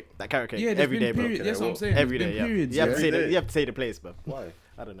Carrot been- cake, that carrot cake, Yeah, there's every been day, bro. periods. That's what I'm what? saying. Every There's day, been yeah. periods, You have to yeah. say Every the, day. you have to say the place, bro. Why?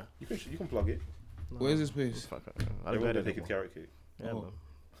 I don't know. You can plug it. Where's this place? Fuck, I don't Everyone know. can take a carrot cake. Yeah, Oh. man.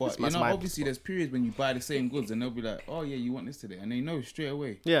 But It's you know, my obviously, spot. there's periods when you buy the same goods and they'll be like, "Oh yeah, you want this today," and they know straight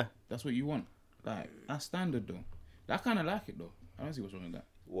away Yeah. that's what you want. Like that's standard though. I kind of like it though. I don't see what's wrong with that.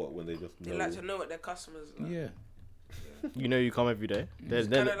 What when they just They know? like to know what their customers are like. Yeah. You know you come every day. They're, It's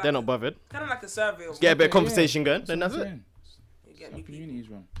they're, kinda like they're a- not bothered. Kind of like a survey of Get a bit of Okay, yeah. conversation going, then what that's I'm it. saying. you That's get how new people. communities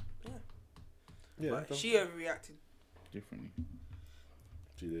run Yeah, But that's- she overreacted. differently.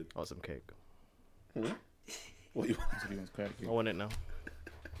 she did. Oh, some cake. What you? That's what he wants carrot cake. I want it now.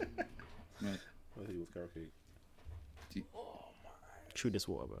 Yeah. I think it was carrot cake. Chew this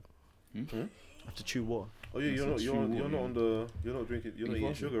water, bro. Hmm? I have to chew water. Oh yeah, That's you're not a you're, true on, you're word, not yeah. on the you're not drinking you're not eating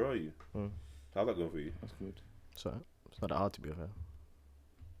Impossible. sugar, are you? Mm. How's that going for you? That's good. So it's not that hard to be fair.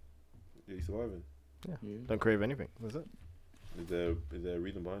 Are you surviving? Yeah. Don't crave anything. That's it. Is there a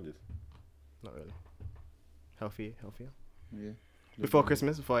reason behind this? Not really. Healthier. Yeah. Live Before longer.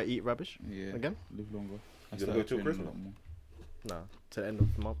 Christmas, before I eat rubbish Yeah. again. Live longer. I You gonna go started till training a Christmas? lot more. Nah, to the end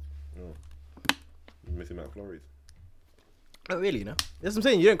of the month. No. You're missing out Flores. Not really, you know. That's what I'm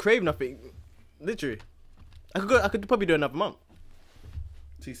saying. You don't crave nothing. Literally. I could probably do another month.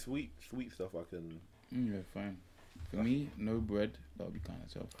 See, sweet stuff I can. Yeah, fine. For me, no bread. That would be kind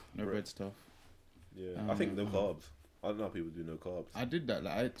of tough. No Bread. bread stuff. Yeah, I think no carbs. I don't know how people do no carbs. I did that.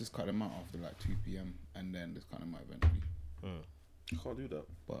 Like I just cut them out after like 2 p.m. and then just cut them out eventually. I can't do that.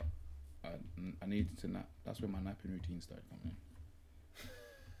 But I needed to nap. That's when my napping routine started coming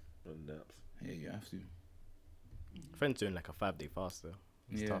No naps. in. Yeah, you have to. Friend's doing like a 5-day fast though.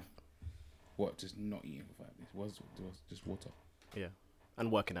 It's Yeah. tough. What? Just not eating for 5 days. Was just water. Yeah.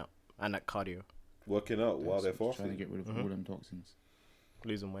 And working out. And like cardio. Working out while they're Trying to fasting. get rid of Mhm. all them toxins.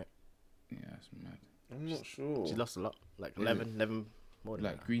 Losing weight. Yeah, that's mad. I'm not sure. She lost a lot. Like Yeah. 11 more than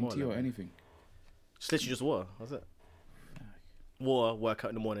Like that. green More tea than or 11. anything. Just literally just water. That's it. Water, workout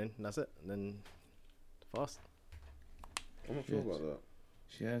in the morning, and that's it. And then fast. I'm not sure Yes. about that.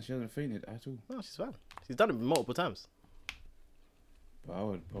 She hasn't fainted at all. No, she's fine. She's done it multiple times. But I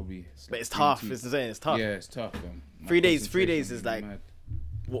would probably. But it's green tough. tea. It's insane. It's tough. Yeah, it's tough. My 3 days concentration is be like- mad.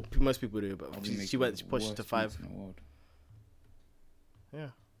 What most people do, but I'll be she making went. She pushed worst to 5. beats in the world. Yeah.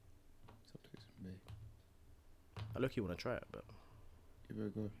 It's up to this big. I look, you want to try it, but Give it a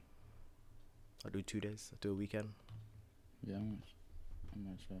go. I do 2 days. I do a weekend. Yeah, I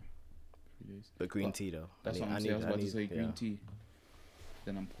might try. 3 days. But green But tea though. That's what I'm saying. I was about to say green yeah. tea.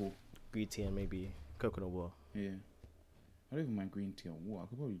 Then I'm cool. Green tea and maybe coconut water. Yeah. I don't even mind green tea or water. I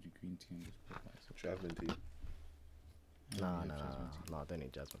could probably do green tea and just put like some. Jasmine tea. Nah, Yeah, jasmine tea. I don't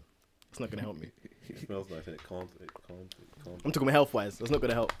need jasmine. It's not gonna help me. It smells nice and it calms. I'm talking about health wise. That's not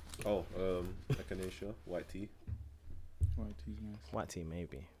gonna help. Oh, echinacea, white tea, White tea's nice. White tea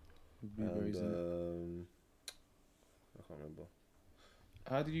maybe. With blueberries in it. and I can't remember.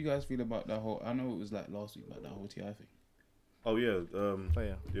 How did you guys feel about that whole? I know it was like last week about that whole TI thing. Oh yeah, Oh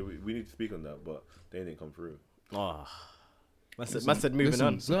yeah. yeah, we need to speak on that, but they didn't come through. Oh. Man said moving listen,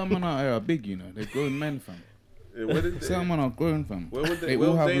 on. Certain men out here are big, you know. They're grown men, fam. Yeah, where did Certain men are grown, fam. Where was They where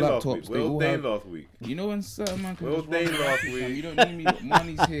all was have Dane last laptops. week? They Where all was Dane have. last week? You know when certain man can Where just was Dane run last fam, week? You don't need me, but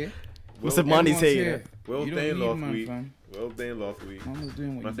money's here. What's the money's Everyone's here? You know? Where was You don't Dane need last man, week? fam. Where was Dane last week? Man was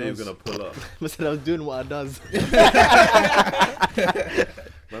doing what Man he said he was does. gonna pull up. Man said I was doing what I does.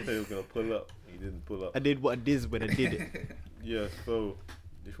 Man said he was gonna pull up. He didn't pull up. I did what I did when I did it. Yeah, so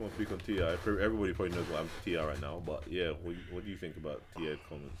if you want to speak on Ti, everybody probably knows what I'm Ti right now. But yeah, what do you think about Ti's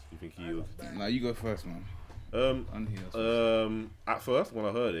comments? Do you think he was? Nah, you go first, man. Unhealed. At first, when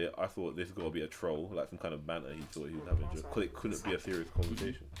I heard it, I thought this got to be a troll, like some kind of banter he thought he was having, because it couldn't be a serious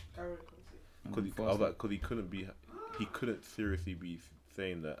conversation. Because I was like, because he couldn't seriously be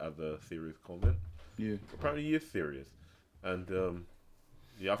saying that as a serious comment. Yeah. Apparently, he is serious, and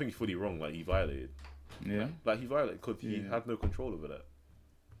yeah, I think he's fully wrong. Like he violated, Yeah. like he violated because he Yeah. had no control over that.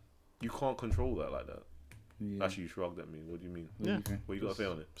 You can't control that like that. Yeah. Actually, you shrugged at me. What do you mean? What do you think? What you got to say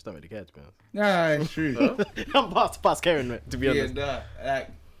on it? Just don't really care to be honest. Nah, it's true. Huh? I'm past caring, mate, to be honest. Yeah, nah, like,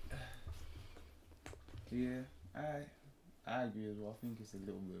 yeah, I agree as well. I think it's a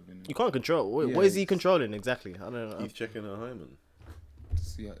little bit of an. You can't control. What Yeah, is he it's- controlling exactly? I don't know. He's checking her hymen. To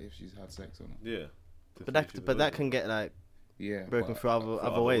see if she's had sex or not. Yeah. But that can get like Yeah. broken but through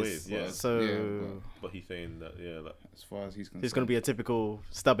other ways. yeah. So Yeah, But he's saying that, like, as far as he's concerned, he's gonna be a typical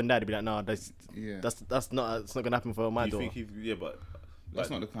stubborn dad. Be like, nah, that's Yeah. that's not. It's not gonna happen for my do you daughter. think he's, yeah, but That's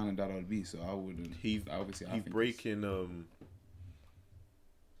like, not the kind of dad I'd be, so I wouldn't. He's obviously I he's think breaking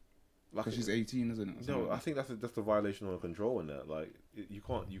like because she's 18, isn't it? no, I think that's a violation of control in that. Like you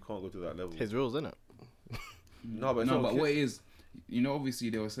can't go to that level. His rules, isn't it? No, but it's no, not but okay. what it is, you know, obviously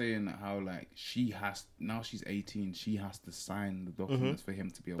they were saying that how like she has now she's 18, she has to sign the documents for him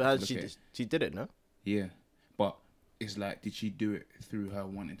to be able But to look at it. she did it, no? Yeah, but it's like, did she do it through her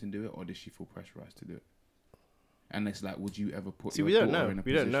wanting to do it, or did she feel pressurized to do it? And it's like, would you ever put See, your we don't daughter know. in a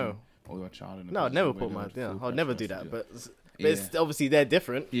We don't position, know. or your child in a No, I'd position never where put they my. would Yeah, feel I'll never do pressurized that. to But Yeah. it's obviously they're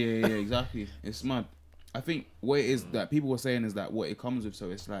different. Yeah, exactly. It's mad. I think what it is that people were saying is that what it comes with. So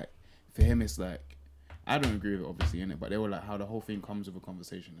it's like, for him, it's like, I don't agree with it, obviously, in it, but they were like, how the whole thing comes with a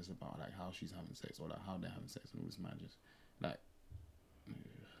conversation is about like how she's having sex or like how they're having sex and all this madness. Like,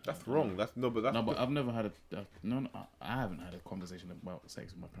 That's wrong. That's no, but that's no, but I've never had I haven't had a conversation about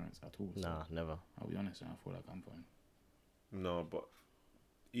sex with my parents at all. So Nah, never. I'll be honest, and I feel like I'm fine. no, but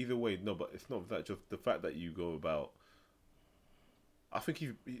either way, no, but it's not that. Just the fact that you go about. I think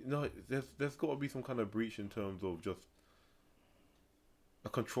there's got to be some kind of breach in terms of just a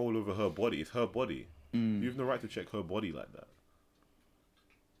control over her body. It's her body. You have no right to check her body like that.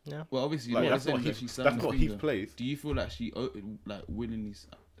 Yeah. Well, obviously, Like, what that's they're not saying is his. that she signed That's the not thing his there. place. Do you feel like she like willingly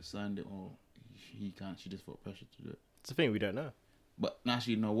signed it, or he can't? She just felt pressure to do it. It's the thing we don't know. But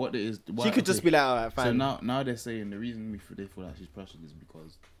actually, no. What it is, why, She could just okay, be like, all right, fine. So now they're saying the reason they feel like she's pressured is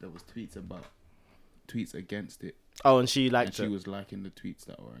because there was tweets against it, Oh, and she and liked she it. was liking the tweets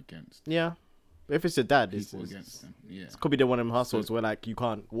that were against Yeah. If it's your dad, it's people against them. Yeah, it could be the one of them hustles So- where like you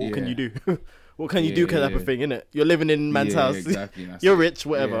can't. What can Yeah. you do? What can you Yeah, do? Kind of yeah. a thing, innit? You're living in man's Yeah, house. Exactly. that's You're it. rich,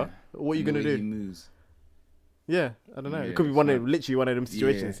 whatever. Yeah. What are you And the gonna way do? He moves. Yeah, I don't know. Yeah, It could be it's literally one of them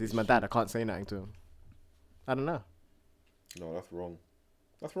situations. Yeah, He's my it's dad. I can't say nothing to him. I don't know. No, that's wrong.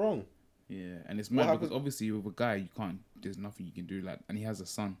 That's wrong. Yeah, and it's What mad happened- because obviously with a guy you can't. There's nothing you can do. Like, and he has a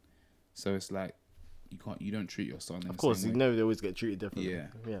son, so it's like you can't. You don't treat your son. In Of the course, same you way. know they always get treated differently. Yeah.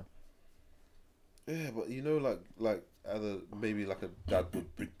 Yeah. Yeah, but you know, like maybe like a dad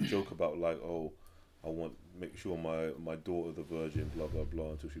would joke about like, oh, I want make sure my daughter's a virgin, blah blah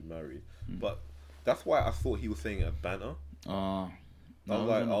blah, until she's married. But that's why I thought he was saying it as banter. No,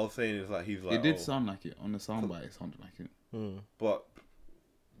 I was saying it's like he's like. it did oh. sound like it on the soundbite. It sounded like it. But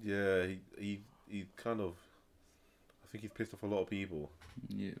yeah, he kind of. I think he's pissed off a lot of people.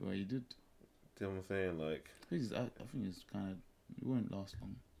 Yeah, well, he did. You know what I'm saying? Like I think it's kind of. It won't last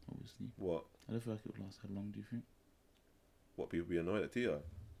long. Obviously, what? I don't feel like it would last how long. Do you think? What people be annoyed at Tia?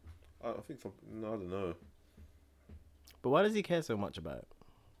 I think some. No, I don't know. But why does he care so much about it?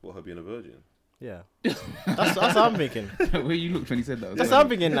 What, her being a virgin? Yeah. That's what I'm thinking. Where you looked when he said that. That's what I'm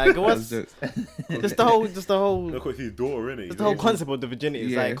thinking. Like, what's That was just the whole, Look, it's his daughter, innit? just the whole concept of the virginity.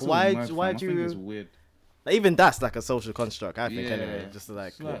 It's like, it's all why mad, do fam. I think it's you? weird. Like, even that's like a social construct. I think Yeah. anyway. Just like,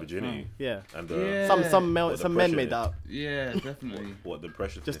 It's like, virginity. yeah. And Yeah. Some What, men depression made is? that up Yeah, definitely. what the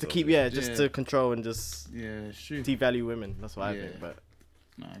pressure just to thing keep, of it. just Yeah. to control and just Yeah, it's true. devalue women. That's what I Yeah. think. But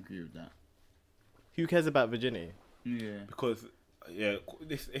No, I agree with that. who cares about virginity? Yeah. Because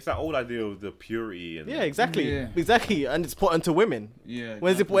it's that old idea of the purity and Yeah, exactly, Yeah. exactly. And it's put onto women. Yeah.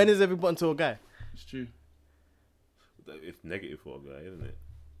 When exactly. is it ever put onto a guy? It's true. it's negative for a guy, isn't it?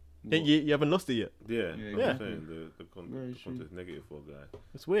 What? You haven't lost it yet. Yeah, Yeah, that's what I'm exactly. saying. The Very true. concept is negative for a guy.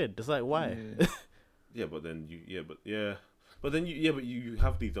 It's weird. It's like why? Yeah. Yeah, but then you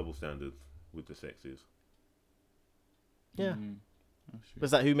have these double standards with the sexes. Yeah. Mhm. That's true. But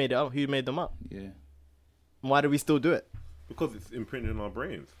it's like who made it up? Who made them up? Yeah. Why do we still do it? Because it's imprinted in our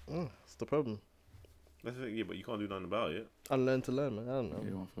brains. That's the problem. That's it, yeah, but you can't do nothing about it. Unlearn to learn, man. I don't know.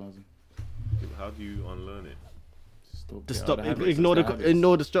 Yeah, 1,000. How do you unlearn it? Stop. Just get stop. out of the habits, Ignore that's the habits.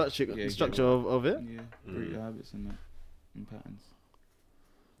 ignore the structure Yeah, structure get of it. Yeah. Break your habits and that. And patterns.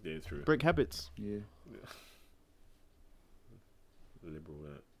 Yeah, it's true. Break habits. Yeah. Liberal,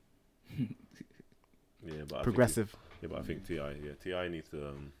 yeah, but Progressive. I think Ti needs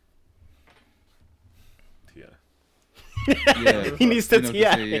to Ti. Yeah. He needs to You know what to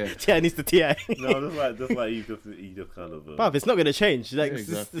say, TI. yeah. TI needs to TI. No, just like he just kind of. Bruv, it's not gonna change. Like Yeah, it's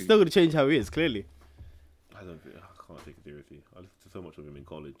exactly. not gonna change how he is. Clearly. I can't take it seriously. I listened to so much of him in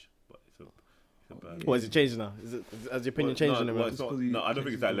college, but it's a bad. What is it changed now? Has your opinion changed on him? Well, it's Just not, 'cause he no, I don't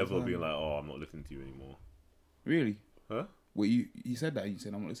think it's that changes level all of the being time. like, oh, I'm not listening to you anymore. Really? Huh? Well, you said that. You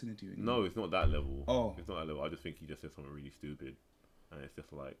said I'm not listening to you anymore. No, it's not that level. Oh. It's not that level. I just think he just said something really stupid, and it's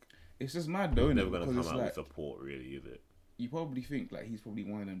just like It's just mad though, he's innit? never gonna Because come it's out like with support, really, is it? you probably think like he's probably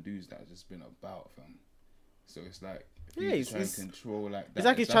one of them dudes that's just been about, fam. So it's like if Yeah, he's trying he's- to control like that. It's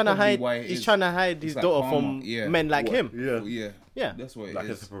like he's that's trying to probably hide. why it He's is. trying to hide It's his like daughter karma, from yeah. men like What? him. Yeah, Yeah, Yeah. that's what it like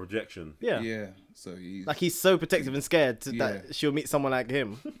is. it's a projection. Yeah. Yeah, so he's Like he's so protective and scared Yeah. that she'll meet someone like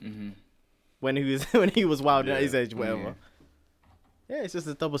him Mhm. when he was when he was wild at Yeah. his age, whatever. Yeah, it's just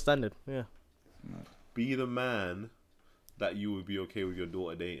a double standard. Yeah. Be the man that you would be okay with your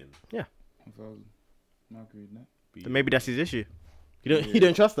daughter dating. 1,000. I agree with that. Be Then maybe that's his issue. You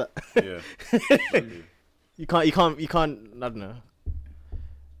don't trust that. yeah. Exactly. You can't. I don't know.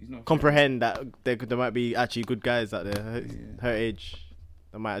 He's not Comprehend that there might be actually good guys out there Yeah. her age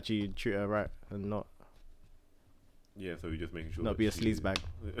that might actually treat her right and not Yeah, so he's just making sure not that be a she- sleazebag.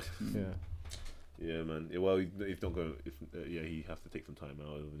 Yeah. Yeah, man. Well, he's not going. Yeah, he has to take some time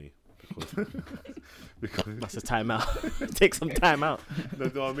out, doesn't he? Because That's a timeout. Take some time out. no,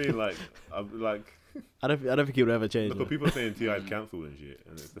 you know what I mean? Like, I'm like, I don't think he would ever change. look, man. people are saying T.I.'s cancelled and shit,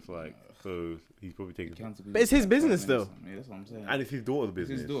 and it's just like, so he's probably taking. Cancel But it's his business, business, like, though. Yeah, that's what I'm saying. And it's his daughter's It's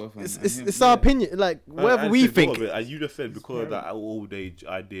business. his daughter, fam. It's and it's, him- it's our yeah. opinion. Like whatever And we it's his think. daughter, and you just said because of that parents. old age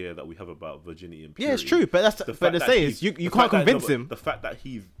idea that we have about virginity and Yeah, purity. it's true. But that's The but fact the that say he's- is you the can't fact that- convince no, but him. The fact that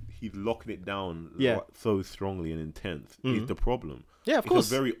he's locking it down Yeah. so strongly and intense Mhm. is the problem. Yeah, of It's course.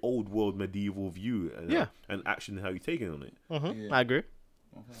 a very old world medieval view and, Yeah. and action how you're taking on it. Mhm, Yeah. I agree.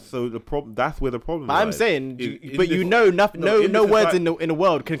 So the problem that's where the problem But I'm lies. saying, In but this- you know, nothing, no, in no this words society- in the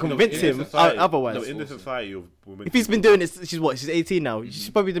world can No, convince in this him society- otherwise. No, in the society of women. If he's been doing it, she's 18 now. She's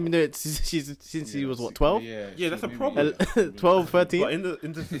probably been doing it since he was what 12, Yeah, that's a maybe, problem. 12, 13. But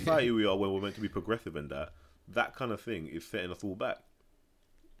in the society we are, where we're meant to be progressive and that kind of thing is setting us all back.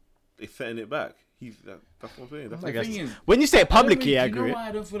 It's setting it back. That's what I'm saying. That's I what guess. I'm saying. When you say it publicly, I You know agree. why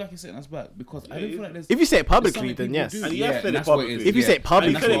I don't feel like it's setting us back? Because I Yeah, don't it feel like is. there's. If you say it there's publicly, something then people yes. do. And he has Yeah, said and it that's what publicly. is. If you say it And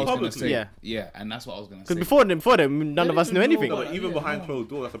publicly- that's what I was gonna publicly. say. Yeah. Yeah, and that's what I was gonna say. Because before them, none of us knew didn't know anything. No, about but even Yeah, behind no. closed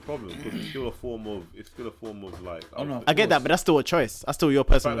doors, that's a problem. Because it's still a form of like. Oh, no. I get that, but that's still a choice. That's still your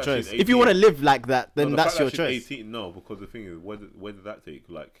personal fact that choice. she's If you want to 18 live like that, No, then the that's fact your that choice. she's 18, no, because the thing is, where did that take?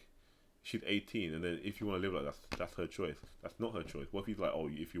 Like, she's 18, and then if you want to live like that's her choice. That's not her choice. What if he's like, oh,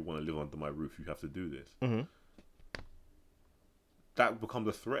 if you want to live under my roof, you have to do this. Mhm. That becomes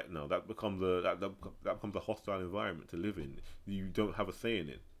a threat now. That becomes that becomes a hostile environment to live in. You don't have a say in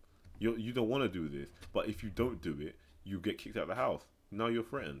it. You don't want to do this, but if you don't do it, you get kicked out of the house. Now you're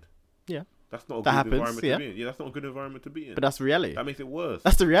threatened. Yeah. That's not a That good happens, environment yeah. to be in. Yeah, that's not a good environment to be in. But that's reality. That makes it worse.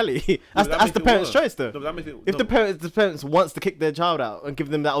 That's the reality. No, That's that that's makes the it parents' worse. choice, though. No, but that makes it, If no. the parents wants to kick their child out and give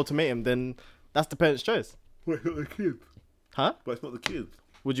them that ultimatum, then that's the parents' choice. But it's not the kid. Huh? But it's not the kid.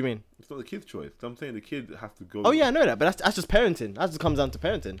 What do you mean? It's not the kid's choice. I'm saying the kid has to go. Oh yeah, I know that, but that's just parenting. That just comes down to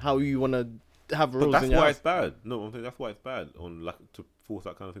parenting. How you want to have rules But that's in your why house. it's bad. No, I'm saying that's why it's bad on like to force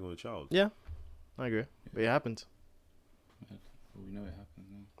that kind of thing on a child. Yeah, I agree. But it happened. We know it happens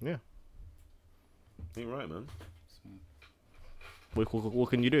now. Yeah. Ain't right, man. What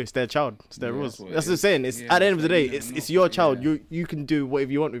can you do? It's their child. It's their Yeah, rules. that's what it That's what I'm is. saying. It's Yeah, at the end of the that's day, what you it's never it's know. your child. Yeah. You can do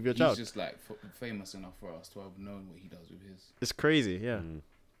whatever you want with your He's child. just like famous enough for us to have known what he does with his. It's crazy. Yeah, Mm.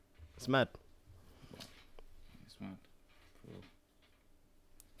 it's mad. It's mad.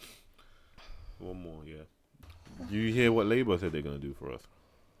 One more, yeah. You hear what Labour said they're gonna do for us?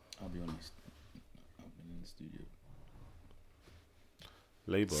 I'll be honest. I've been in the studio.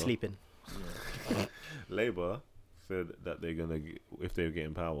 Labour. Sleeping. Labour said that they're gonna, if they get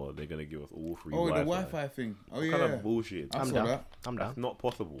in power, they're gonna give us all free Oh, Wi-Fi. the Wi-Fi thing. Oh What yeah. kind of bullshit? I I'm saw down. that. I'm That's down. not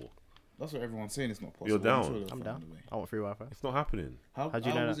possible. That's what everyone's saying. It's not possible. You're down. sure they'll I'm find down. a way. I want free Wi-Fi. It's not happening. How'd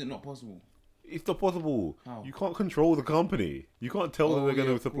you know was that? it not possible? It's not possible. How? You can't control the company. You can't tell them Oh, they're yeah,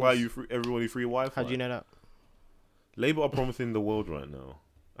 gonna of supply course. you everybody free Wi-Fi. How do you know that? Labour are promising the world right now,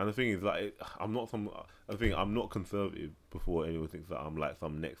 and the thing is, like, I'm not conservative before anyone thinks that I'm like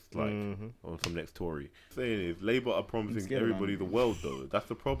some next Mhm. on some next Tory. Saying is, Labour are promising scared of everybody the them. world though. That's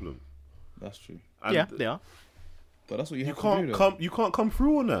the problem. That's true. And Yeah, they are. But that's what you you have to can't do. though. come. You can't come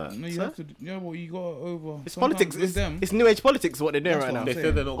through on that. No, you Sir? have to. You know what? You got over. It's sometimes politics. with It's, them. it's new age politics. What they're doing That's right what now. I'm They saying.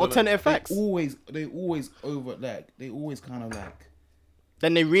 said they're not gonna. Alternative facts. They always over like they always kind of like.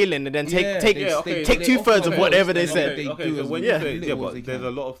 Then they reel in and then take Yeah, take they- Yeah, okay. take they 2/3 of offer whatever they those, said. and they Okay, do so as when yeah. you say little but as they there's can.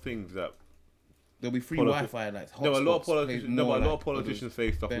 a lot of things that There'll be free Politi- Wi-Fi, like no, a lot of hotspots, politicians. paid No, more, a lot of like, politicians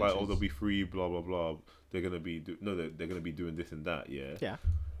say stuff like, "Oh, benches. they'll be free, blah blah blah." They're gonna be they're gonna be doing this and that. Yeah. Yeah.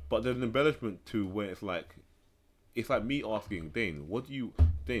 But there's an embellishment to where it's like me asking Dane, what do you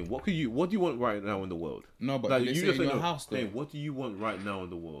want right now in the world? No, but Like, they say just in say your no, house though. Dane, what do you want right now in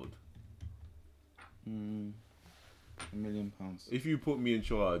the world? £1 million. If you put me in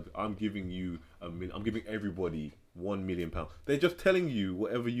charge, I'm giving you I'm giving everybody £1 million. They're just telling you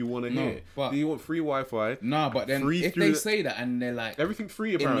whatever you want to No, hear. but- Do you want free Wi-Fi? No, but then Free if through they the- say that and they're like Everything's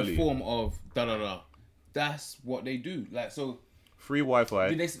free in apparently. the form of da da da, that's what they do. Like so. Free Wi-Fi.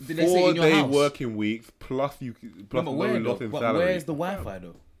 Did they say in your 4-day house? working weeks plus No, plus but no where loss though? in But salary. where's the Wi-Fi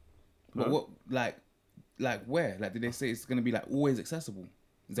though? But Huh? what like where? Like did they say it's gonna be like always accessible?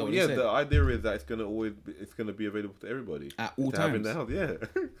 Is that what Yeah, they said? the idea is that it's gonna be available to everybody At all to have in times. the house.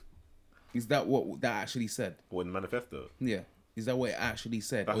 Yeah, Is that what that actually said? or in the manifesto. Yeah. Is that what it actually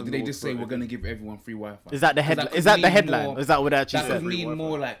said, That's or did the they just say Lord's we're Prayer. gonna give everyone free Wi-Fi? Is that the 'Cause headline? could Is that the mean headline? more- Is that what it actually That said? could mean Free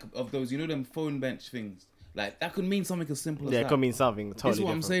more Wi-Fi. like of those, them phone bench things. Like that could mean something as simple as Yeah, that. it could mean something totally This is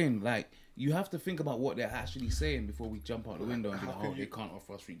what I'm different. saying. Like you have to think about what they're actually saying before we jump out the window and be like, How can oh, they you- can't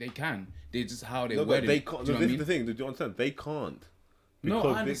offer us free. They can. They just how they No, word but they it. can't. Do No, you know this is what the thing. Do you understand? They can't. No,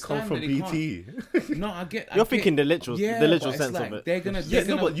 Because I it understand comes from that they BT. I mean? No, I get. You're thinking the literal but sense it's like, of it. They're gonna. Yeah, they're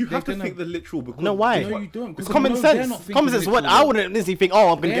no, gonna- but you have to they're gonna- think the literal because No, why? No, you don't. It's 'cause common you know they're sense. not thinking Common sense is what I literal. wouldn't instantly think. Oh, I'm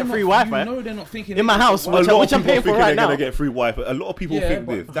gonna They're get not- free Wi-Fi You know they're not thinking in my house, literal. which a lot I'm of people paying for think right they're now. gonna get free Wi-Fi. A lot of people Yeah, think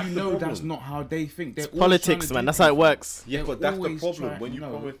but this. That's you the know problem. that's not how they think. They're always Politics, trying to man. do That's how it things. works. Yeah, They're but that's the always problem trying- when you no.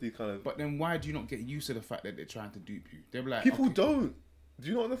 promise these kind of. But then why do you not get used to the fact that they're trying to dupe you? They're like People okay, don't. Do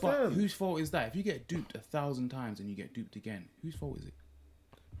you not But understand? whose fault is that? If you get duped 1,000 times and you get duped again, whose fault is it?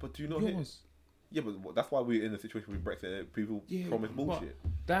 But do you not? Hear, Yours. yeah, but that's why we're in a situation with Brexit. People Yeah, promise but bullshit.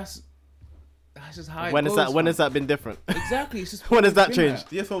 That's just how it When goes. has that? When fam. has that been different? Exactly. It's just When has that always been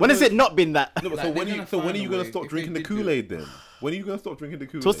changed? Yeah, so When has when- it not been that? No, but Like, so they're when you gonna so when find are you a gonna way stop if drinking they the did do it. Kool-Aid then? When are you gonna stop drinking the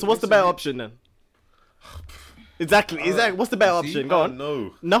Kool-Aid? So what's the better option then? Exactly. What's the better See? option? Go on.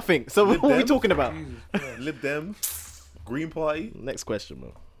 No. Nothing. So Lib what are we Dems? talking about? Jesus Christ. Lib Dems, Green Party. Next question,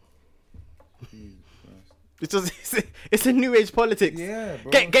 bro. Jesus Christ. It's just it's a new age politics. Yeah,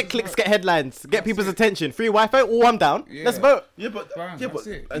 bro. Get it's clicks, like- get headlines, get That's people's it. attention. Free Wi-Fi. Oh, I'm down. Yeah. Let's vote. Yeah, but Bang, yeah, that's but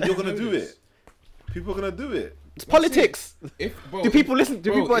it. and you're gonna Know do this. it. People are gonna do it. It's That's politics. If, bro, Do people listen?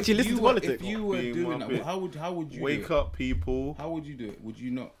 Do bro, people if actually listen you to were- politics? If you were Being doing Muppet. that, how would you Wake do it? up, people. How would you do it? Would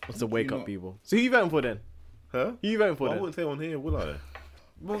you not? What's the would wake you up, not- people? So who you voting for then? Huh? Who you voting for Well, I then? wouldn't say on here, will I?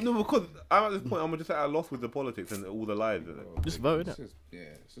 Well, no, because I'm at this point. I'm just at a loss with the politics and all the lies. Bro, Just like, vote, it's innit? just- Yeah,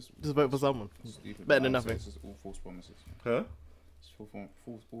 it's just Just vote for someone. stupid. Better than Honestly, nothing. It's just all false promises. Man. Huh? It's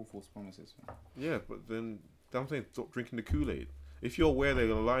all false promises. Man. Yeah, but then I'm saying stop drinking the Kool-Aid. If you're aware they're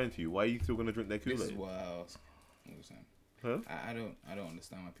gonna lie to you, why are you still gonna drink their This is Kool-Aid? what I was saying. Huh? I don't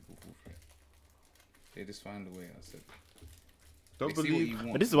understand why people fall for it. They just find a way. I said. Don't They see what believe. you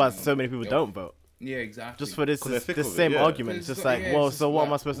want, But this is why you know. so many people They'll- don't vote. Yeah, exactly. Just for this 'Cause they're sick this of it, same yeah. argument. It's just like, well, so what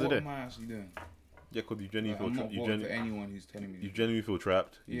am I supposed to What do? am I actually doing? Yeah, because you genuinely Like, I'm feel not you voting for genuinely anyone who's telling me. you genuinely feel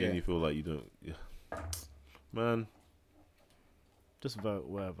trapped. You Yeah. genuinely feel like you don't. Yeah, man, Just vote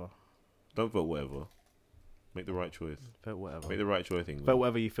whatever. don't vote whatever. Make the right choice. Vote whatever. Make the right choice, England. Vote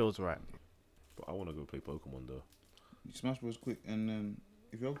whatever you feel's right. But I want to go play Pokemon though. You Smash Bros quick, and then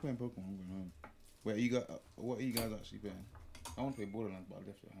if you're playing Pokemon, I'm going home. Wait, what are you guys actually playing? I want to play Borderlands, but I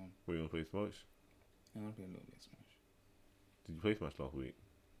left it at home. Were you gonna play Smash? I want to play a little bit of Smash. Did you play Smash last week?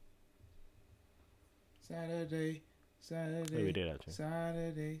 Saturday. Yeah, we did actually.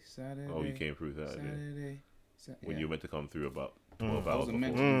 Saturday. Oh, you came through Saturday when you were meant to come through about 12 I hours wasn't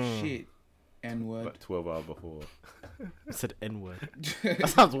meant before. to do shit. N-word. Like 12 hours before. I said N word. That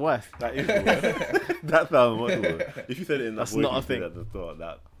sounds worse. That is the word. That sounds much worse. If you said it in that That's voice not a you said thing. at the start,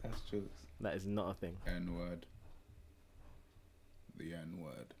 that That's jokes. That is not a thing. N-word. The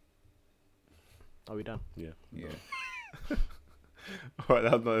N-word. Are we done? yeah. Yeah. All right,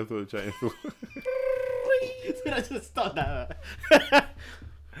 that's not episode of Chatting Thought. Did I just start that?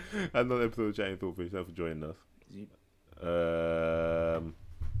 That's not episode of Chatting Thought. Thanks for joining us. Is You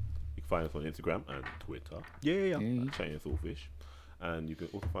can find us on Instagram and Twitter, Yeah. Chatting Thoughtfish, and you can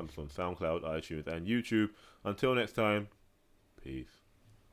also find us on SoundCloud, iTunes, and YouTube. Until next time, peace.